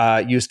can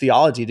use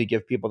theology to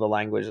give people the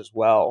language as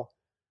well.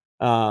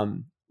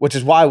 Which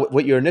is why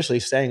what you're initially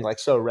saying like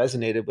so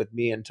resonated with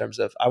me in terms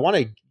of I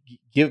want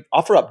to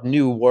offer up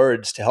new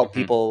words to help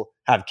people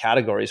have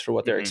categories for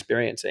what they're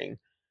experiencing.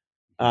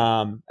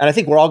 And I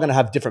think we're all going to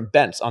have different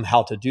bents on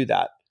how to do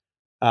that.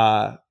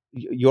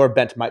 Your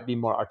bent might be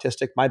more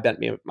artistic. My bent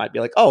might be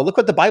like, oh, look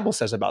what the Bible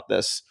says about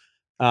this.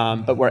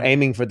 But we're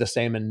aiming for the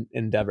same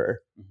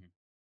endeavor.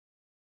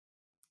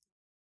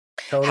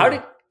 Totally.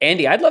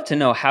 Andy, I'd love to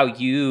know how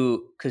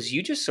because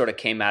you just sort of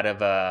came out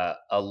of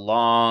a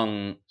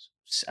long,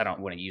 I don't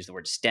want to use the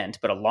word stint,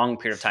 but a long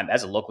period of time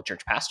as a local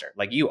church pastor.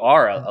 Like you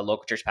are a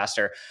local church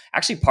pastor.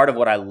 Actually, part of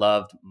what I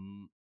loved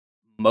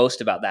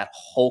most about that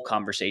whole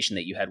conversation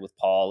that you had with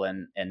Paul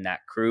and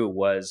that crew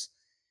was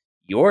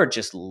your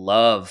just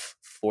love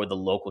for the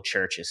local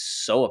church is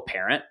so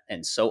apparent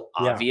and so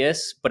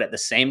obvious, but at the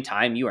same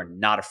time, you are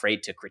not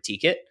afraid to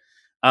critique it.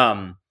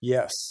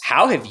 Yes.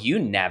 How have you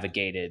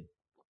navigated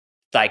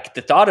like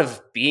the thought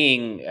of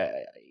being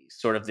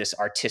sort of this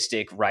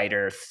artistic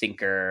writer,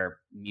 thinker,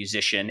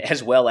 musician,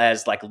 as well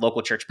as like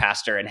local church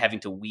pastor and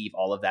having to weave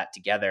all of that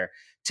together?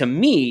 To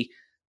me,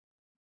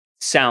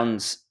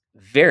 sounds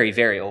very,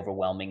 very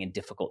overwhelming and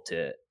difficult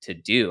to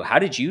do. How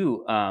did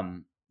you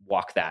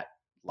walk that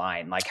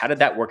line? Like, how did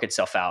that work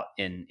itself out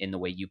in the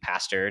way you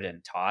pastored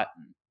and taught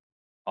and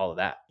all of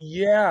that?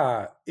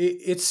 Yeah,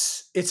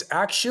 it's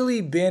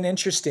actually been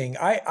interesting.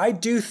 I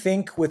do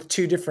think with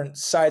two different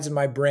sides of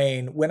my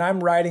brain. When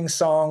I'm writing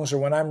songs or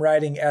when I'm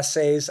writing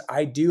essays,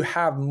 I do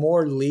have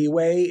more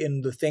leeway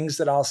in the things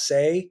that I'll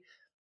say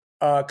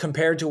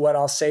compared to what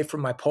I'll say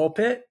from my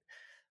pulpit.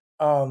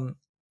 But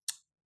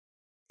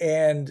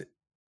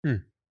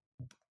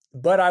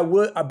I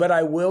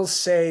will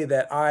say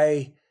that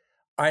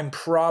I'm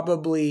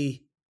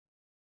probably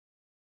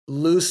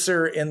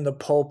looser in the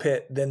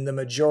pulpit than the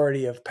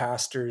majority of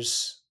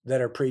pastors that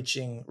are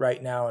preaching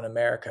right now in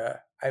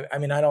America. I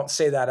mean, I don't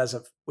say that as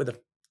a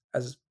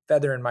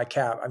feather in my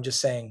cap. I'm just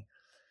saying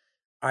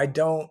I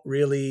don't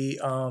really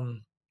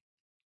I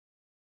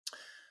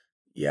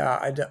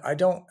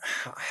don't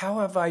how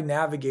have I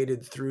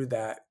navigated through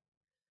that?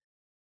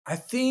 I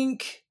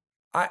think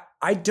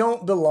I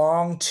don't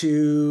belong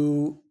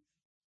to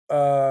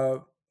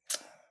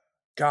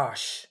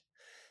gosh,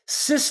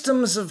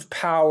 systems of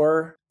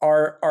power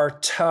are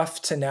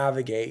tough to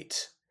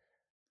navigate.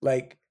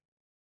 Like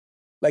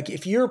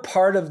if you're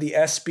part of the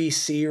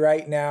SBC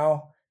right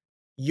now,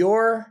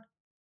 you're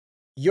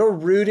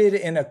rooted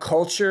in a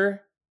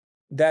culture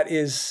that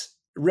is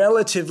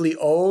relatively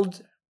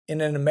old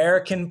in an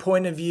American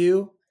point of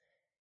view,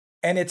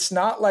 and it's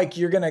not like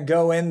you're going to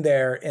go in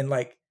there and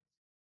like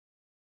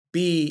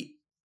be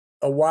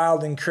a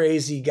wild and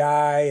crazy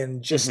guy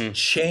and just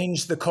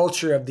change the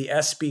culture of the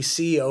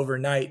SBC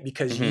overnight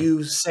because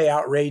you say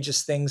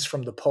outrageous things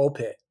from the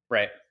pulpit.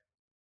 Right.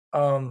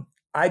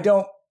 I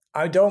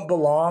don't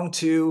belong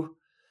to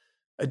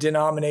a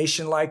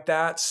denomination like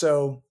that.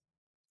 So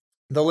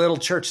the little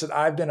church that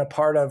I've been a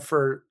part of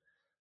for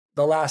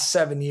the last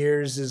 7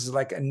 years is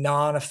like a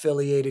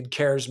non-affiliated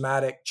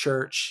charismatic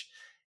church.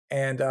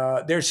 And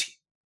there's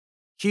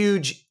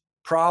huge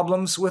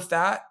problems with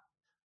that.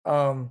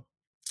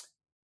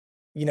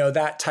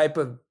 That type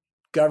of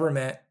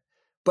government,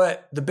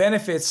 but the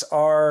benefits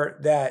are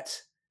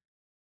that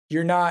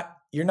you're not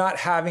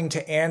having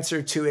to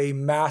answer to a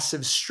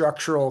massive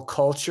structural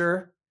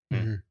culture.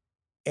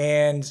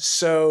 And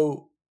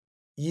so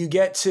you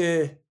get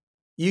to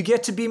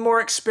be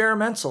more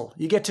experimental.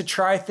 You get to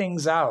try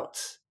things out.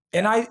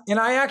 And I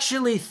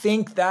actually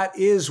think that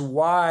is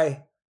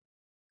why,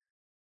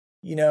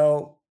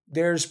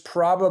 there's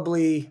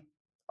probably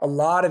a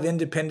lot of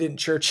independent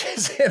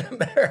churches in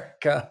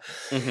America,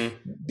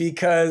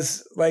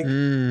 because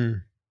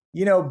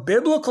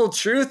biblical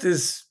truth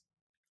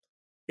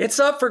it's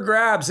up for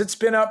grabs. It's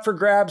been up for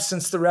grabs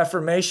since the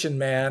Reformation,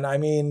 man. I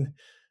mean,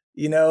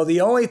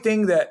 the only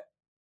thing that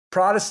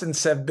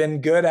Protestants have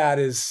been good at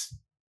is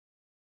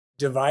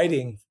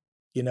dividing,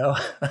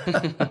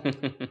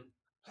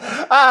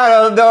 I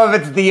don't know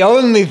if it's the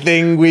only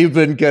thing we've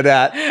been good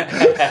at.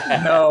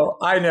 No,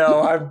 I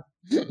know.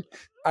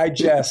 I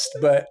jest,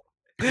 but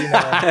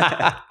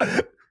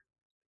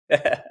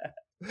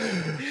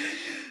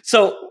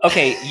So,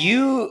 okay,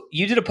 you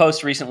did a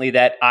post recently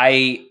that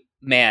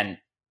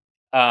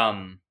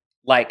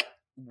like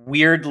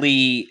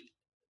weirdly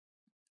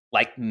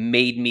like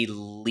made me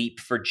leap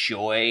for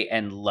joy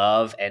and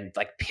love and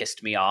like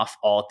pissed me off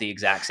all at the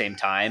exact same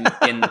time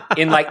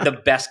in like the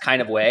best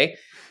kind of way.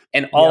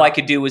 And all I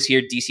could do was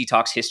hear DC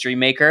Talk's History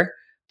Maker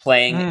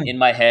playing in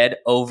my head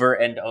over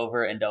and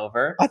over and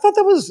over. I thought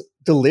that was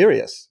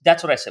Delirious.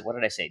 That's what I said. What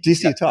did I say?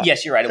 DC Talk.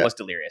 Yes, you're right. It was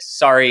Delirious.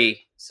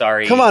 Sorry.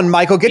 Come on,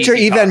 Michael, get DC your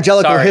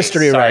evangelical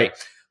history right.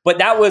 But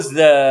that was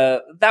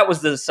the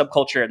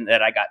subculture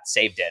that I got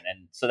saved in.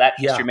 And so that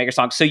History Maker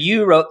song. So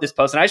you wrote this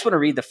post, and I just want to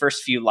read the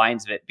first few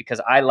lines of it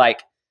because I've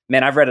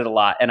read it a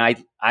lot, and I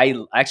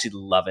actually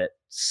love it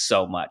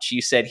so much.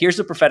 You said, "Here's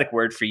a prophetic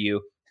word for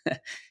you.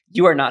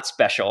 You are not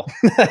special.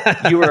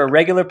 You are a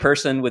regular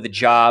person with a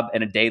job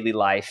and a daily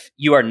life.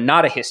 You are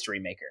not a history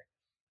maker.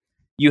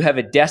 You have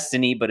a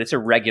destiny, but it's a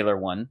regular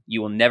one.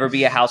 You will never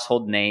be a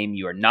household name.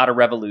 You are not a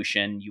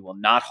revolution. You will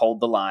not hold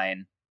the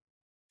line.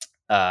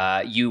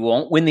 You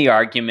won't win the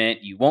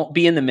argument. You won't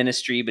be in the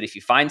ministry. But if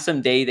you find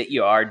someday that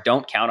you are,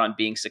 don't count on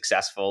being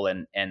successful,"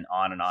 and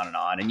on and on and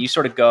on. And you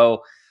sort of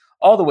go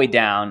all the way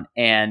down,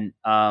 and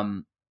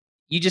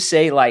you just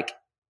say, like,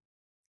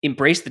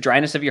 embrace the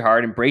dryness of your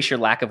heart, embrace your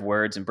lack of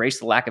words, embrace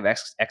the lack of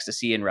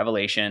ecstasy and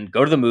revelation,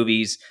 go to the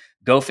movies,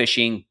 go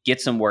fishing,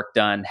 get some work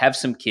done, have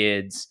some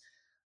kids.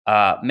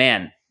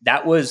 Man,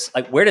 that was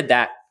like, where did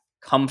that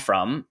come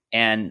from?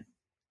 And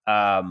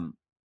I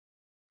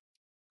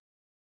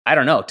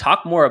don't know,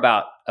 talk more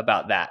about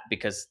that,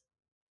 because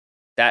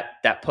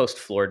that post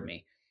floored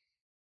me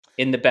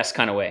in the best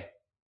kind of way.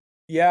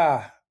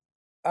 Yeah.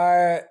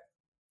 Do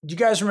you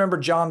guys remember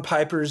John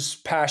Piper's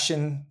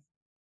Passion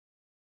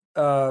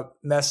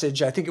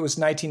message? I think it was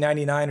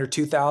 1999 or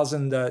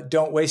 2000, the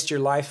 "Don't waste your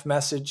life"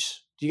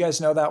 message. Do you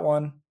guys know that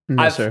one?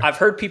 No, I've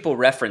heard people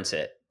reference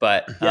it,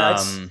 but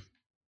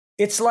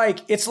it's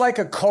like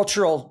a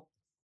cultural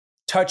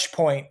touch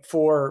point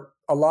for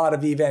a lot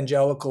of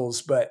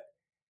evangelicals, but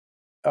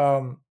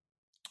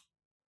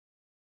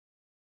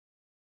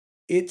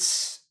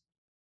it's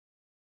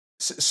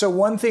so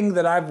one thing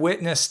that I've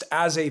witnessed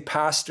as a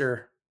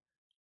pastor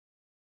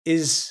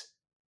is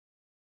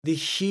the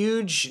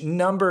huge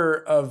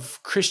number of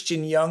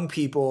Christian young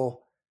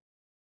people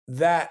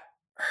that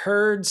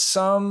heard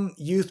some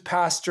youth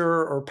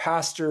pastor or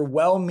pastor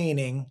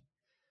well-meaning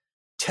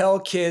tell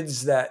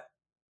kids that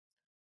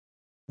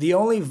the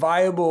only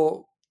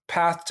viable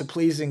path to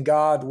pleasing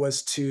God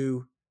was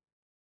to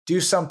do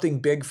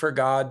something big for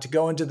God, to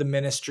go into the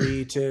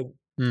ministry, to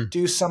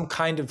do some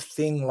kind of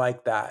thing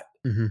like that.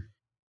 Mm-hmm.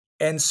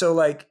 And so,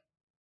 like,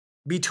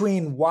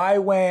 between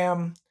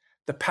YWAM,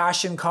 the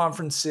Passion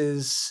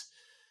conferences,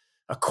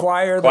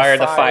 Acquire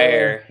the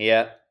Fire,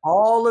 yeah,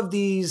 all of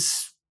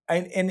these,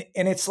 and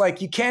it's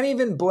like, you can't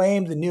even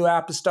blame the New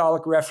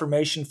Apostolic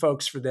Reformation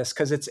folks for this,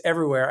 because it's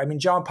everywhere. I mean,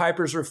 John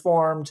Piper's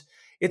Reformed.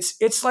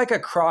 It's like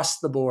across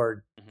the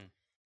board.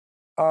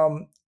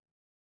 Mm-hmm.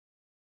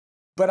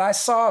 But I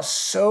saw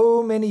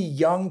so many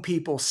young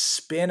people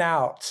spin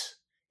out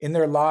in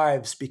their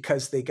lives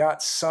because they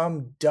got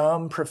some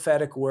dumb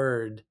prophetic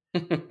word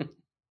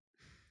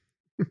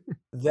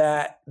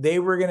that they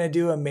were going to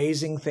do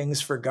amazing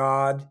things for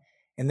God.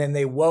 And then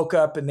they woke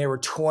up and they were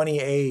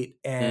 28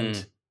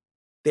 and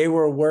they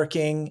were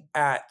working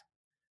at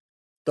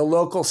the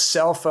local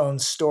cell phone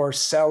store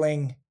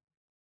selling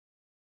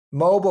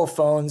mobile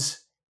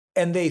phones,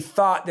 and they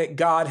thought that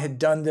God had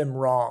done them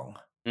wrong.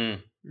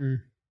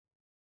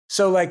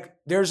 So, like,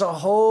 there's a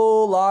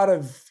whole lot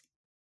of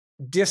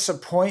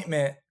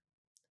disappointment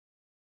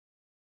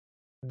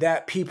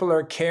that people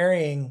are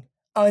carrying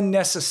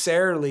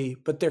unnecessarily,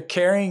 but they're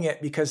carrying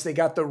it because they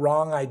got the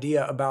wrong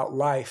idea about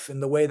life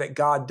and the way that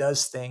God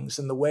does things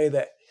and the way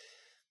that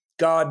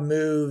God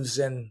moves.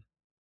 And,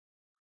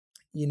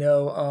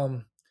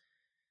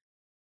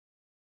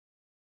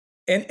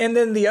 and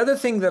then the other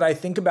thing that I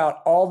think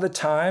about all the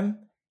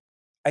time,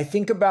 I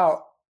think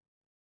about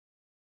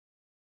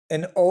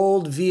an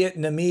old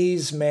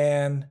Vietnamese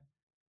man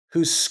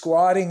who's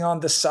squatting on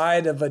the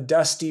side of a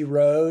dusty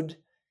road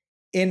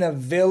in a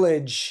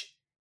village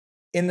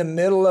in the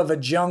middle of a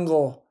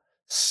jungle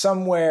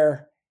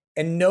somewhere,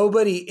 and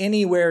nobody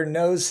anywhere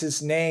knows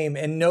his name,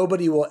 and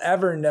nobody will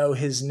ever know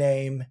his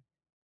name.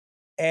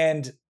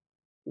 And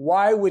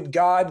why would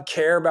God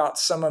care about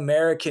some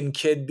American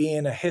kid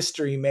being a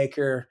history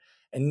maker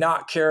and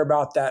not care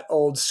about that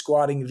old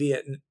squatting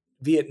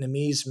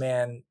Vietnamese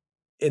man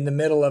in the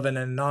middle of an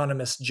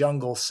anonymous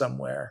jungle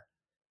somewhere?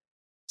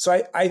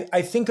 So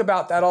I think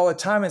about that all the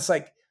time. It's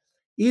like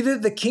either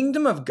the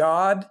kingdom of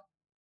God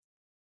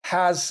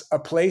has a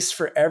place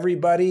for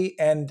everybody,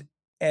 and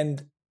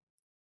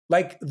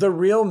like the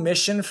real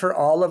mission for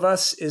all of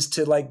us is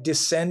to like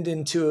descend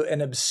into an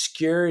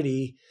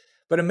obscurity.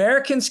 But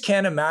Americans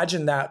can't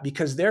imagine that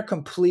because they're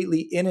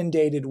completely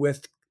inundated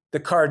with the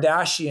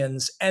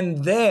Kardashians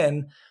and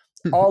then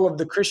all of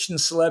the Christian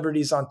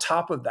celebrities on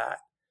top of that.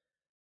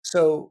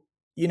 So,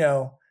 you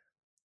know,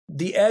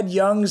 the Ed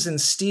Youngs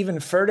and Stephen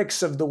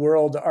Furticks of the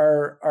world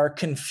are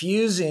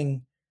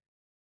confusing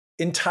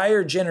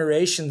entire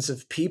generations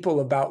of people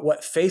about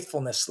what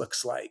faithfulness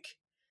looks like.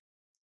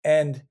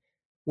 And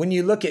when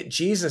you look at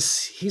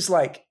Jesus, he's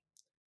like,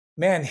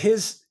 man,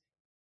 his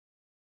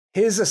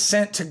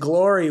ascent to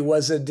glory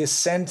was a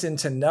descent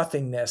into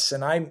nothingness.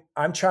 And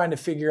I'm trying to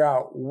figure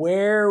out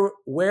where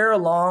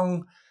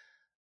along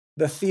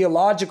the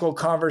theological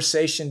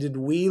conversation did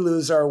we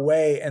lose our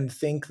way and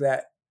think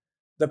that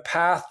the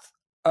path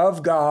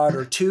of God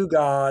or to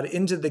God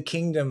into the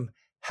kingdom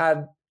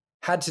had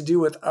to do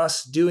with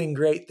us doing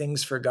great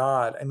things for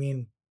God. I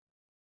mean,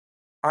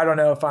 I don't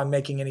know if I'm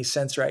making any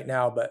sense right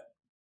now, but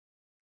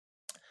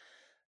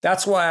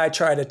that's why I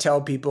try to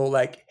tell people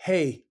like,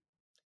 hey,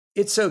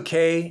 it's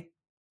okay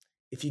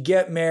if you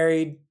get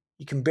married,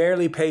 you can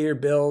barely pay your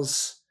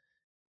bills,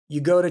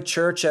 you go to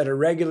church at a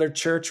regular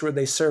church where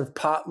they serve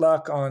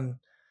potluck on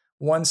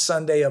one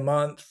Sunday a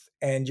month,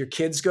 and your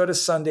kids go to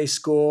Sunday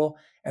school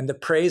and the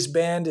praise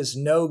band is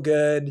no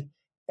good,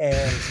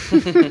 and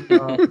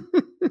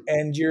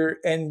and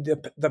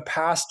the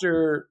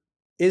pastor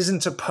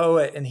isn't a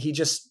poet and he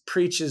just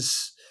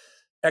preaches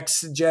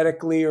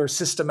exegetically or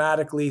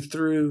systematically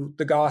through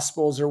the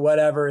gospels or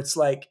whatever. It's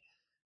like,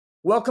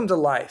 welcome to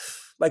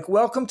life. Like,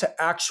 welcome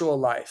to actual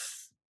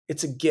life.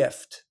 It's a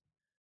gift,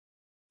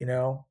 you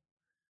know?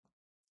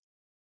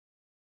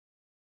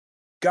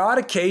 God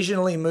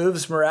occasionally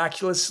moves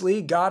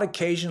miraculously. God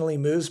occasionally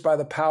moves by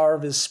the power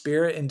of his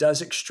spirit and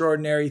does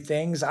extraordinary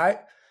things.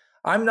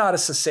 I'm not a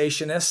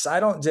cessationist. I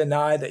don't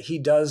deny that he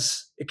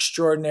does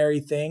extraordinary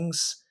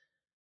things,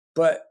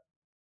 but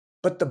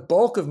the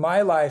bulk of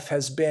my life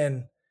has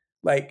been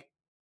like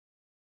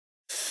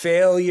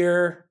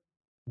failure,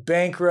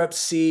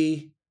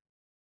 bankruptcy,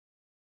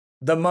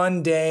 the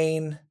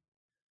mundane,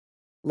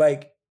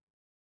 like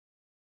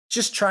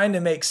just trying to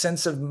make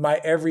sense of my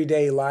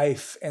everyday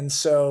life. And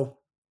so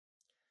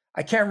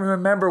I can't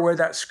remember where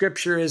that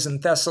scripture is in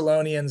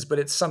Thessalonians, but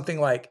it's something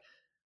like,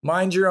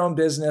 mind your own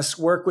business,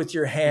 work with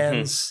your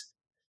hands,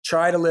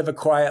 try to live a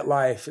quiet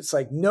life. It's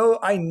like, no,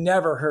 I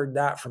never heard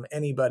that from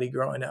anybody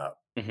growing up.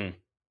 I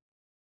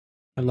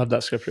love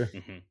that scripture.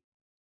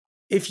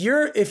 If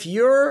you're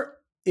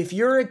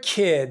a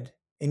kid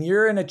and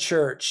you're in a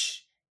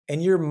church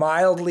and you're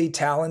mildly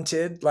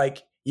talented,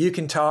 like you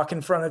can talk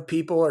in front of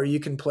people or you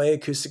can play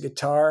acoustic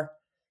guitar,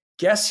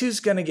 guess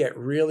who's going to get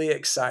really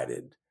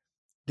excited?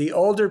 The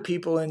older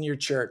people in your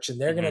church, and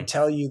they're going to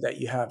tell you that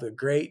you have a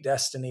great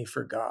destiny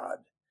for God.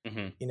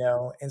 You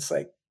know, and it's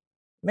like,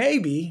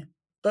 maybe,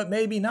 but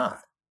maybe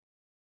not.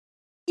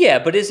 Yeah,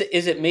 but is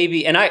it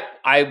maybe? And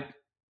I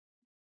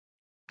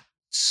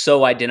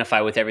so identify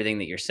with everything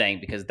that you're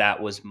saying, because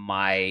that was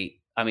my.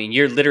 I mean,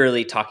 you're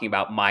literally talking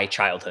about my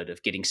childhood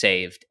of getting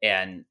saved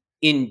and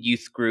in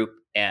youth group.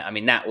 And I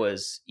mean,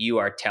 you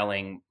are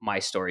telling my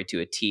story to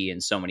a T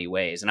in so many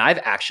ways. And I've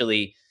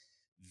actually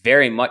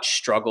very much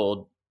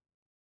struggled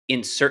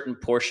in certain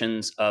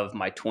portions of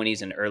my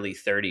 20s and early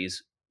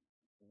 30s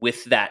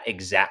with that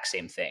exact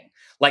same thing.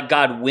 Like,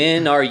 God,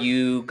 when are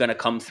you going to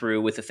come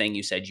through with the thing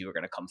you said you were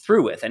going to come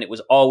through with? And it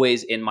was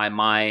always in my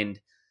mind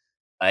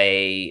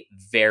a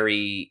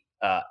very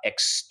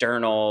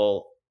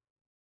external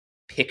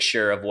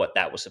picture of what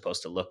that was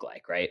supposed to look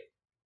like, right?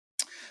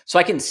 So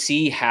I can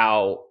see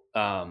how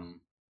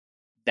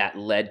that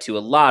led to a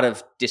lot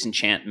of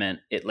disenchantment.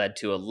 It led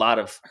to a lot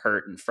of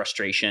hurt and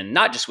frustration,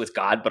 not just with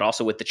God, but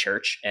also with the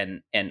church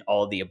and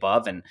all of the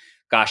above. And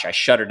gosh, I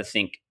shudder to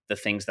think the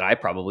things that I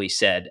probably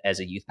said as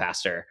a youth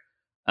pastor.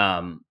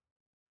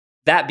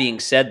 That being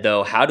said,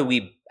 though, how do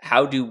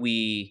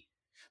we,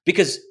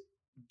 because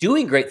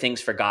doing great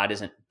things for God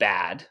isn't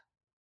bad,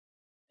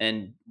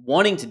 and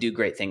wanting to do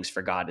great things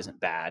for God isn't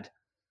bad.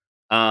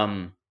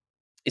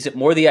 Is it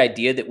more the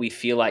idea that we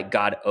feel like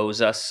God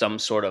owes us some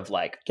sort of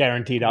like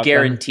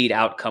guaranteed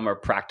outcome or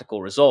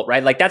practical result,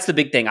 right? Like, that's the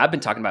big thing I've been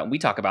talking about. And we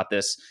talk about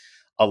this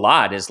a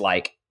lot, is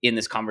like in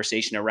this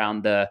conversation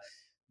around the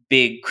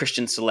big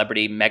Christian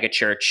celebrity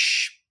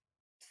megachurch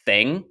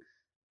thing.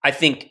 I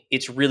think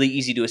it's really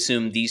easy to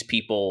assume these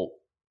people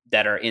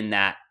that are in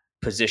that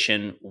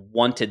position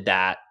wanted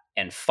that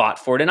and fought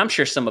for it. And I'm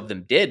sure some of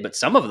them did, but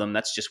some of them,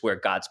 that's just where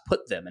God's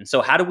put them. And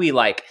so how do we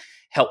like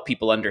help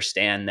people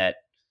understand that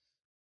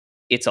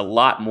it's a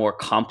lot more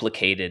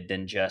complicated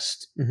than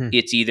just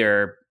it's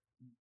either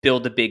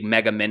build a big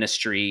mega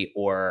ministry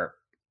or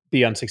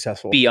be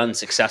unsuccessful.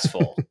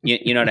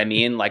 You know what I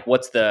mean? Like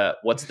what's the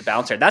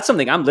balance there? That's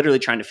something I'm literally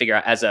trying to figure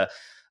out as a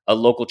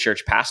local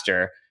church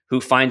pastor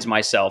who finds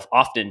myself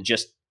often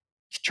just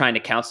trying to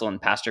counsel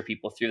and pastor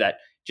people through that.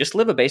 Just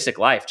live a basic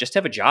life, just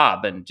have a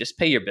job and just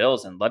pay your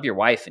bills and love your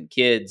wife and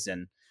kids,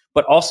 and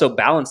but also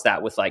balance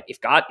that with like if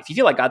you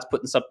feel like God's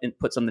put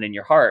something in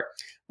your heart.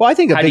 Well, I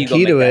think a big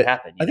key to it.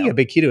 I think a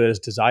big key to it is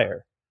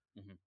desire.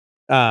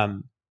 Mm-hmm.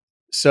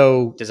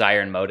 So desire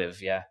and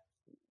motive, yeah.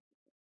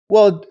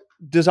 Well,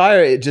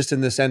 desire just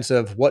in the sense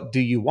of what do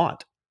you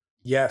want?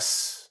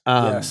 Yes.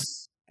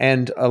 Yes.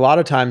 And a lot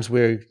of times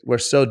we're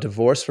so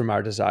divorced from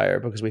our desire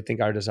because we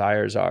think our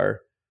desires are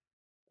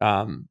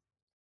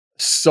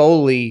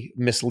solely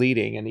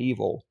misleading and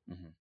evil.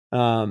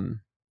 Mm-hmm.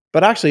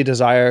 But actually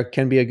desire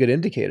can be a good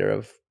indicator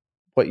of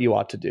what you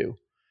ought to do.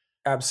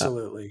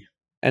 Absolutely.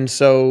 And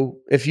so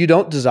if you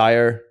don't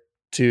desire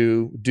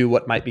to do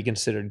what might be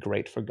considered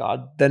great for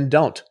God, then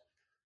don't.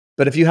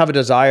 But if you have a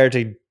desire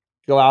to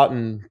go out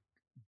and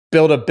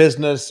build a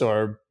business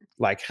or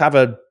like have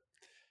a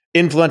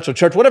influential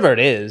church, whatever it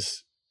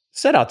is,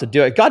 set out to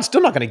do it. God's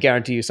still not going to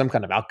guarantee you some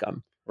kind of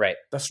outcome. Right.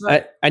 That's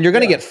right. And you're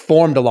going to get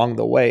formed along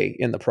the way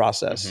in the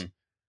process. Mm-hmm.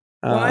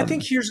 Well, I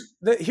think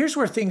here's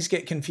where things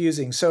get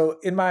confusing. So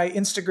in my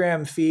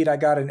Instagram feed, I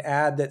got an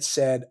ad that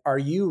said, "Are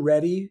you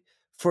ready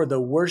for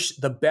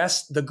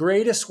the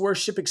greatest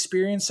worship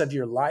experience of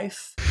your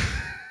life?"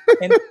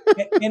 And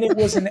it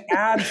was an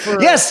ad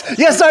for yes,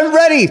 I'm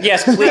ready.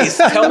 Yes, please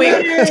tell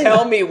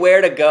me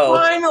where to go.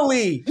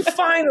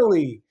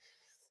 Finally.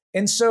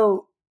 And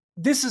so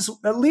this is,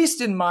 at least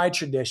in my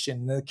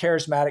tradition, the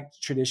charismatic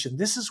tradition,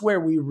 this is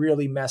where we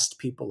really messed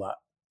people up.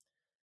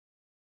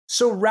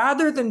 So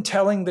rather than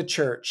telling the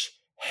church,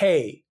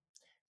 "Hey,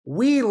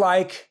 we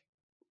like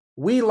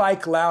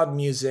loud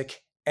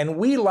music and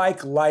we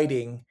like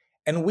lighting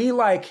and we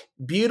like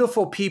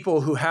beautiful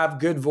people who have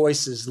good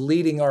voices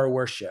leading our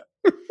worship,"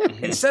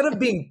 instead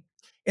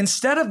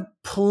of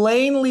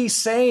plainly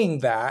saying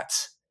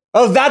that.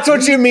 Oh, that's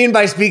what you mean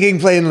by speaking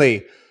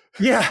plainly.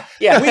 Yeah.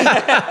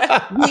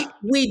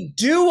 We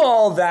do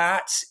all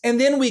that and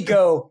then we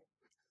go,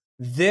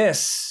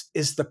 "This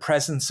is the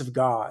presence of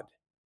God."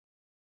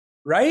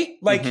 Right?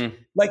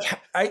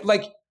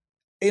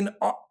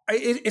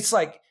 It's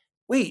like,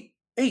 wait,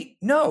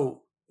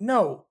 no.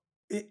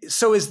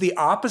 So is the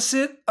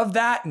opposite of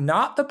that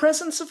not the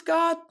presence of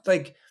God?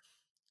 Like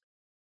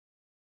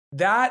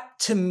that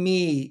to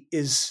me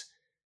is,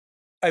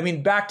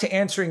 back to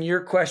answering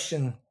your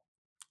question,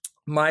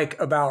 Mike,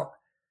 about,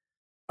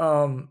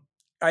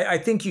 I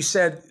think you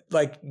said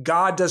like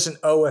God doesn't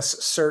owe us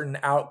certain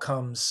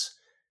outcomes.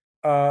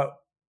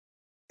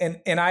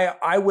 And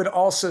I would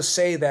also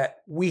say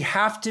that we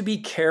have to be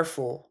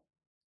careful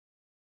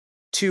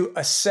to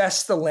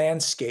assess the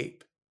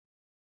landscape.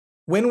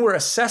 When we're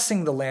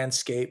assessing the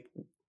landscape,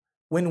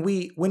 when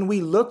we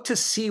look to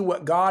see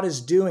what God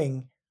is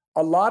doing,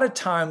 a lot of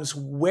times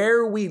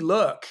where we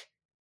look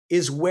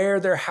is where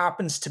there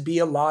happens to be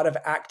a lot of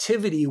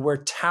activity, where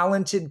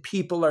talented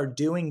people are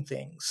doing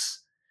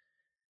things.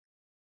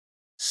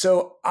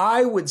 So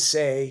I would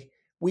say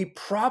we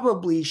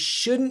probably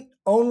shouldn't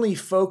only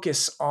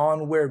focus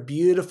on where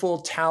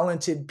beautiful,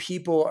 talented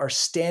people are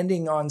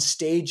standing on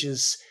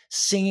stages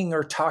singing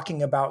or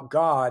talking about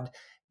God.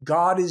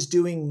 God is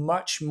doing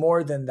much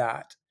more than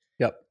that.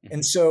 Yep.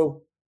 And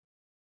so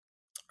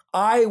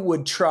I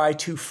would try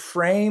to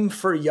frame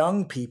for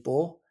young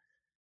people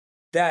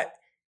that,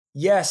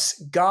 yes,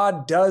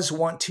 God does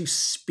want to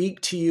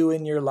speak to you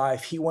in your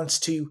life. He wants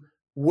to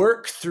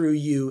work through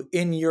you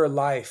in your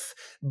life,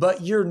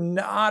 but you're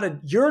not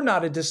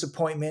a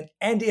disappointment,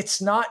 and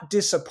it's not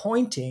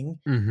disappointing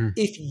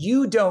if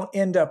you don't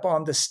end up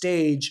on the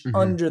stage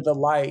under the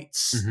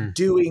lights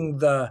doing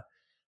the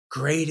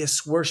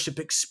greatest worship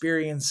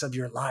experience of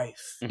your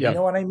life. You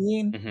know what I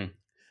mean?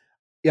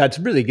 Yeah, it's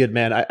really good,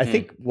 man. I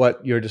think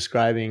what you're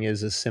describing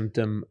is a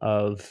symptom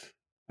of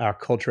our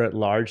culture at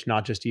large,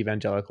 not just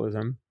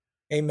evangelicalism.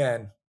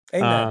 Amen.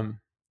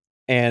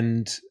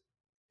 And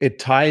it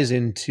ties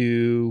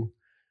into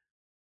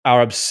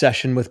our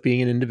obsession with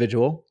being an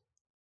individual.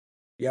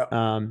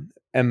 Yeah.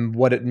 And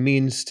what it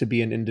means to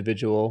be an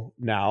individual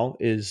now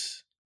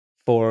is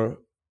for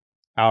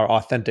our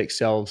authentic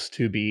selves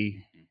to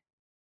be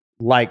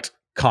liked,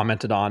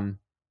 commented on,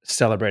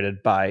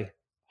 celebrated by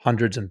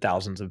hundreds and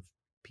thousands of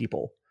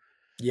people.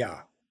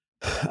 Yeah.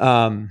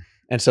 And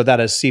so that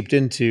has seeped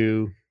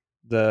into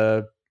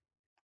the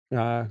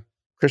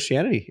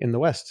Christianity in the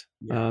West.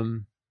 Yeah.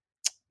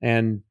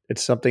 And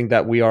it's something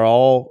that we are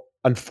all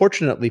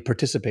unfortunately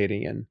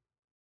participating in.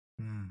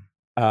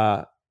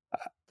 And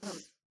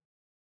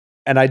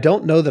I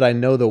don't know that I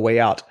know the way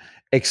out,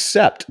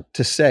 except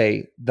to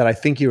say that I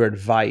think your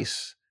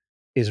advice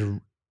is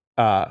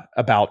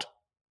about,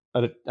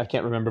 I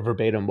can't remember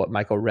verbatim what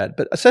Michael read,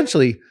 but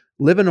essentially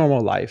live a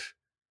normal life,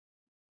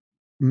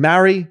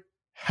 marry,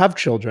 have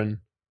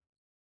children,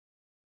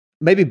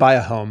 maybe buy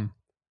a home,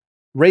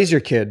 raise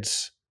your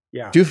kids,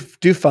 do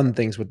fun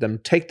things with them,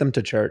 take them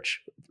to church,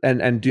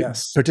 and do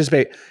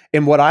participate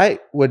in what I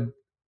would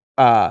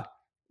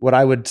what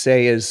I would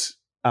say is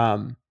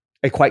a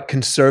quite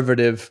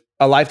conservative,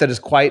 a life that is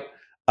quite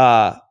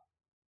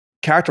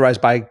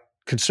characterized by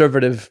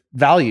conservative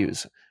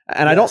values.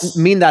 And I don't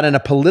mean that in a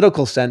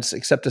political sense,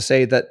 except to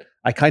say that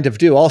I kind of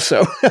do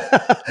also.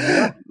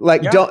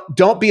 Like,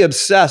 don't be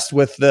obsessed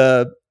with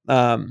the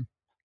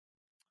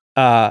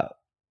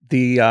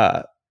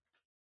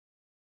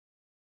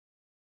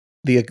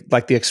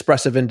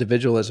expressive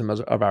individualism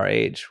of our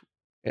age,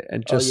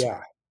 and just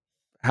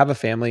have a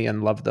family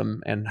and love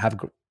them, and have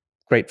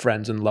great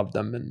friends and love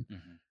them, and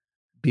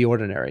be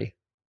ordinary.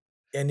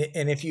 And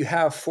if you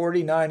have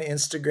 49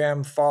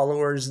 Instagram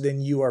followers,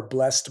 then you are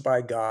blessed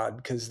by God,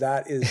 because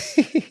that is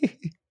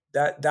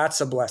that's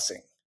a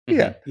blessing.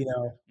 Yeah, you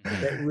know,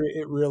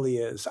 it really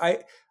is.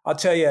 I'll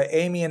tell you,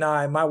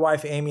 my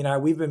wife Amy and I,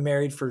 we've been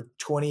married for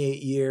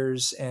 28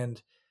 years,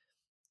 and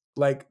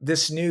like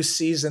this new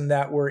season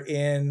that we're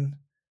in,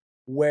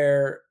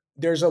 where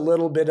there's a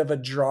little bit of a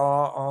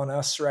draw on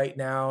us right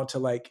now to,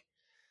 like,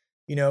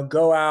 you know,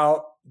 go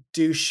out,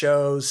 do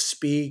shows,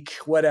 speak,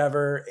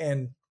 whatever,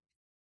 and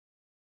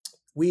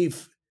we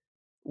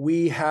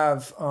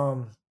have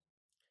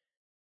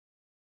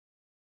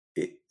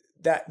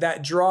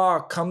that draw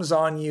comes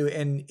on you,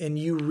 and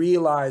you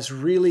realize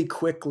really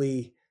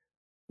quickly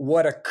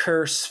what a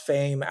curse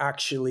fame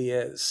actually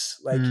is.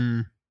 Like,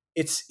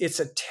 it's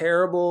a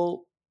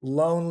terrible,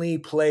 lonely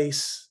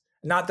place.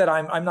 Not that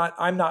I'm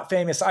not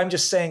famous. I'm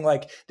just saying,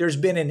 like, there's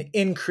been an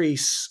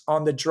increase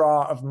on the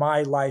draw of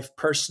my life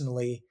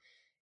personally,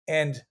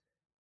 and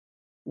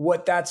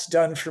what that's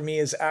done for me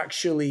is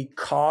actually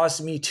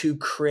caused me to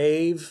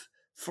crave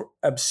for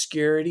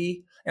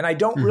obscurity. And I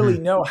don't really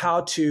know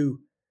how to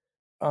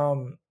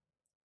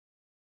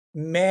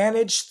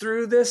manage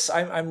through this.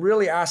 I'm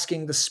really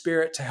asking the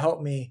Spirit to help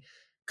me,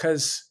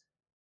 because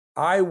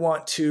I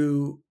want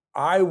to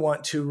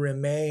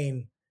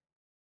remain.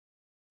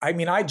 I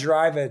mean, I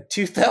drive a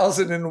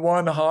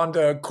 2001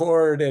 Honda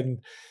Accord,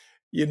 and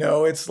you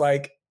know, it's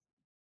like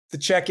the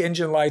check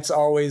engine light's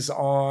always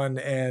on,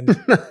 and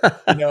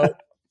you know,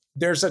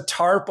 there's a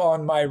tarp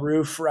on my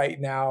roof right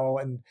now,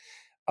 and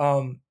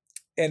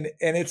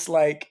it's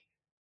like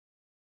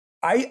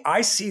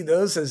I see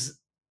those as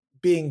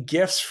being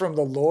gifts from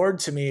the Lord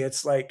to me.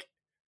 It's like,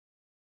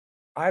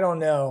 I don't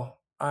know.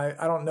 I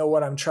don't know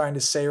what I'm trying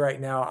to say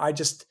right now.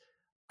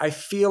 I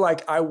feel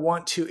like I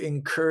want to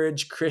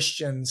encourage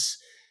Christians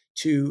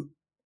to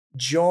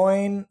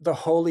join the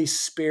Holy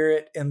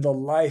Spirit in the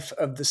life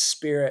of the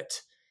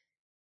Spirit.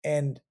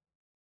 And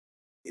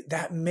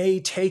that may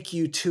take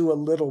you to a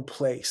little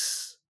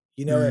place.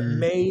 You know, it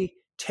may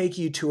take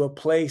you to a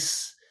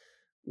place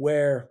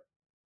where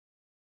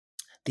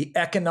the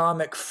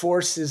economic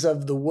forces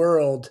of the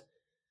world,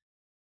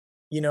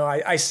 you know,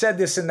 I said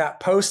this in that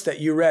post that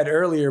you read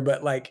earlier,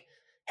 but like,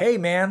 hey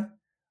man,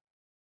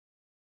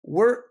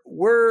 we're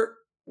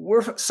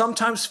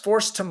sometimes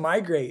forced to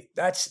migrate.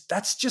 That's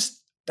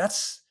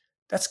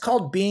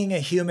called being a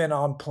human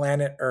on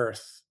planet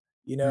Earth,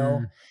 you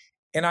know?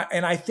 And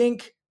I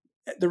think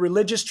the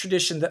religious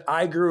tradition that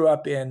I grew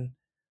up in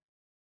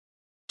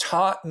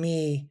taught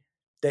me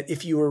that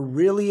if you were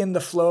really in the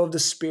flow of the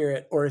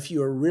Spirit, or if you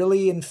were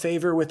really in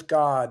favor with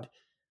God,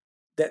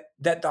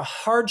 that the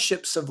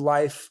hardships of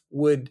life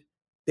would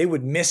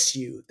miss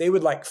you. They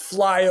would like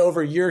fly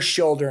over your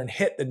shoulder and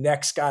hit the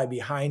next guy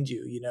behind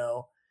you, you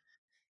know?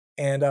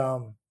 And,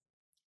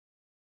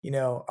 you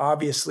know,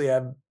 obviously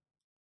I've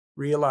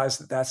realized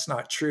that that's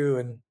not true.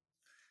 And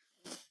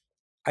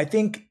I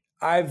think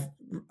I've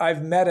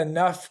met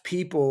enough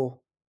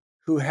people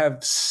who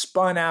have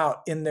spun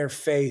out in their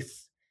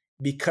faith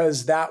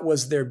because that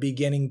was their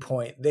beginning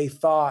point. They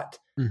thought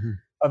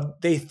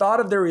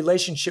of their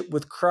relationship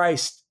with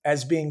Christ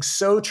as being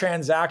so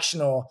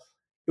transactional.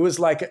 It was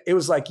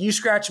like you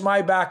scratch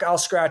my back, I'll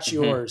scratch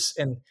yours.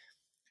 And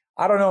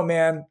I don't know,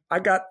 man.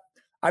 I've got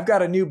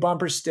a new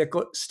bumper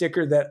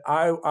sticker that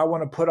I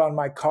want to put on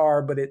my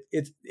car, but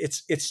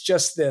it's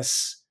just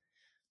this: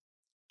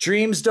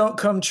 dreams don't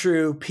come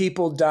true,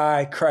 people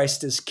die,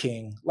 Christ is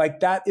king.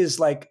 Like, that is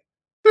like,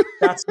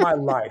 that's my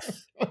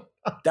life.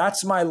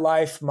 That's my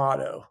life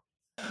motto.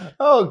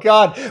 Oh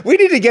God, we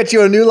need to get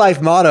you a new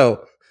life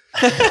motto.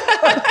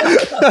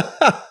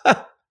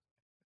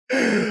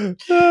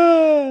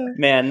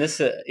 Man,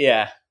 this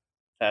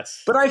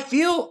that's. But I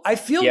feel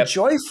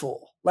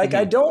joyful. Like,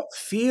 I don't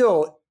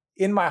feel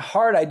in my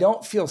heart, I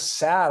don't feel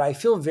sad. I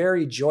feel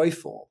very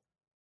joyful,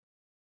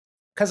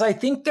 because I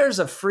think there's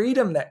a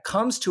freedom that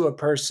comes to a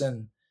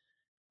person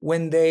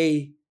when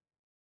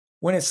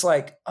it's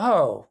like,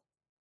 oh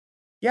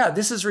yeah,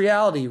 this is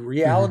reality.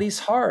 Reality's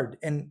hard,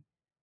 and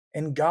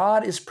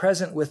God is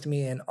present with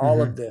me in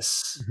all of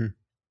this.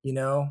 You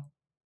know?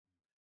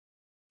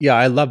 Yeah,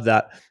 I love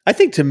that. I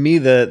think, to me,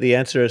 the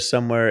answer is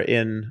somewhere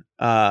in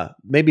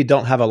maybe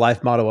don't have a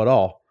life motto at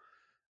all.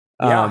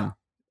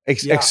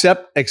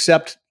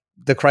 Except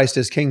the Christ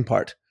is King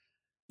part.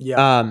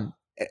 Yeah.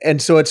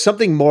 And so it's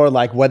something more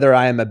like whether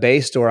I am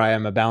abased or I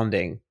am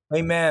abounding.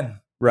 Amen.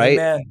 Right?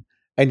 Amen.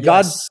 And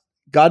God's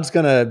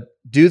going to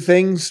do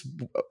things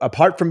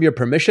apart from your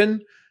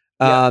permission,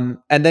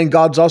 And then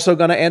God's also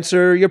going to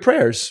answer your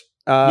prayers.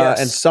 Yes.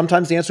 And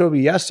sometimes the answer will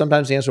be yes.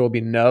 Sometimes the answer will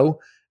be no.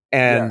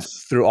 And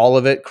Yes. through all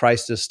of it,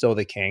 Christ is still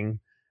the king.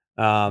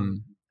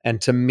 And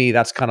to me,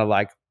 that's kind of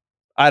like,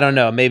 I don't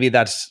know, maybe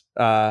that's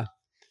trying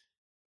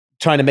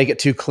to make it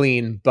too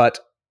clean. But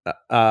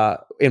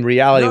in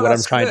reality, No, what I'm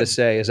that's trying to good.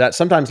 say is that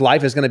sometimes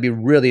life is going to be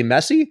really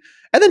messy.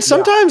 And then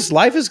sometimes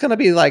life is going to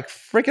be like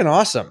freaking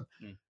awesome.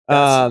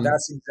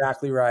 That's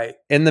exactly right.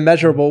 In the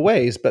measurable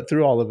ways, but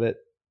through all of it,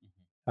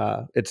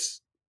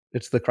 it's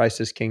the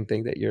Christ is King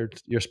thing that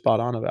you're spot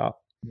on about.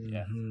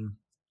 Yeah.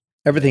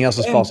 Everything else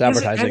is false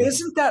advertising. And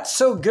isn't that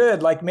so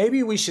good? Like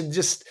maybe we should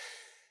just,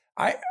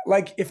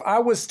 if I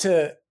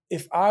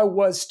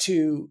was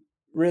to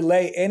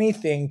relay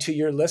anything to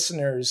your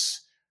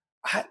listeners,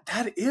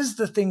 that is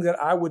the thing that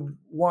I would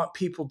want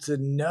people to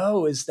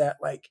know, is that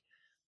like,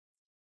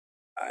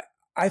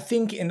 I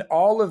think in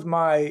all of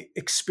my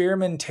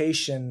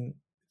experimentation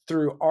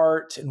through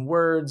art and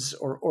words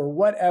or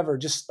whatever,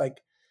 just like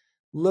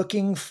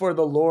looking for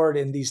the Lord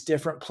in these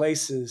different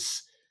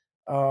places,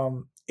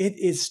 it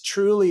is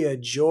truly a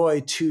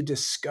joy to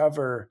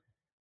discover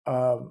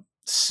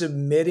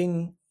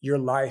submitting your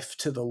life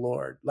to the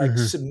Lord, like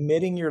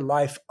submitting your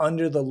life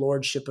under the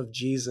lordship of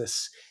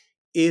Jesus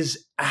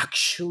is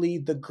actually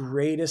the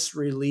greatest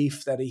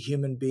relief that a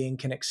human being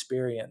can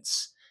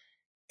experience.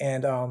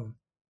 And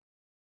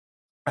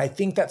I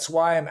think that's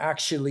why I'm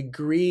actually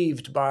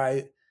grieved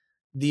by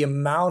the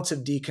amount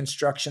of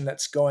deconstruction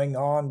that's going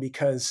on,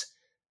 because,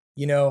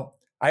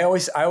 I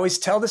always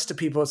tell this to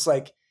people. It's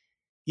like,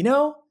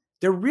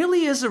 there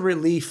really is a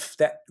relief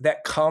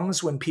that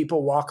comes when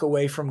people walk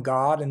away from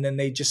God and then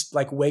they just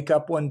like wake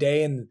up one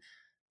day and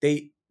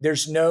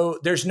there's no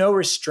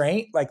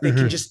restraint. Like they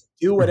can just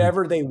do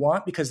whatever they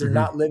want because they're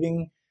not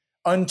living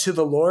unto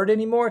the Lord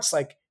anymore. It's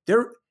like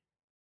there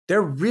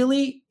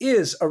really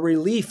is a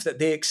relief that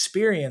they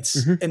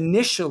experience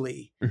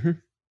initially,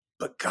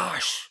 but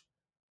gosh,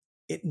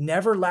 it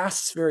never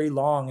lasts very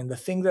long. And the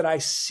thing that I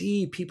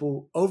see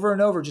people over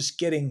and over just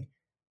getting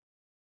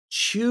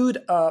chewed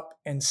up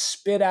and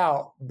spit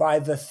out by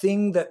the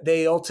thing that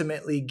they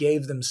ultimately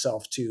gave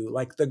themselves to,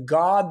 like the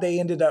God they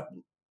ended up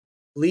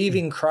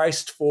leaving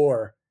Christ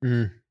for.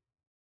 It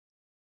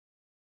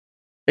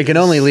can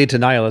only lead to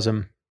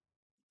nihilism.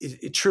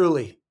 It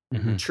truly.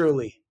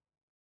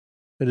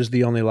 It is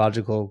the only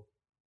logical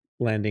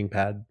landing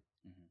pad.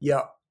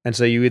 Yeah. And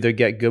so you either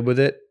get good with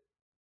it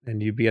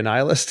and you be a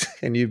nihilist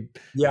and you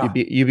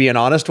be an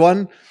honest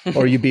one,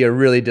 or you be a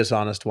really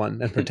dishonest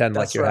one and pretend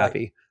like you're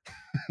happy.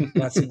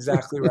 That's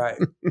exactly right.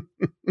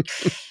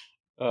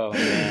 Oh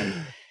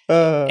man.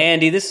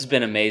 Andy, this has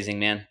been amazing,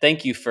 man.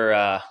 Thanks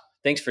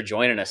for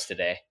joining us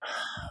today.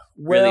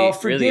 Well,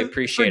 really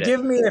appreciate it.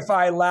 Forgive me if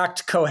I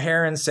lacked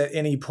coherence at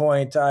any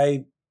point.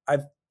 I've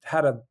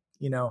had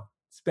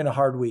it's been a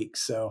hard week,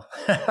 so.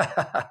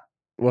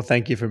 Well,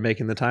 thank you for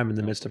making the time in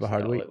the midst of a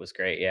hard week. It was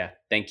great. Yeah.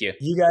 Thank you.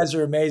 You guys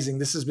are amazing.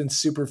 This has been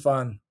super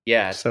fun.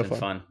 Yeah, it's been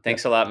fun.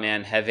 Thanks a lot,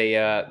 man. Have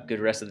a good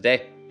rest of the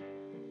day.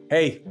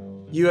 Hey,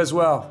 you as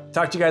well.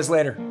 Talk to you guys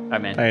later. All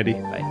right, man. Bye, Andy.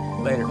 Bye.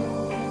 Later.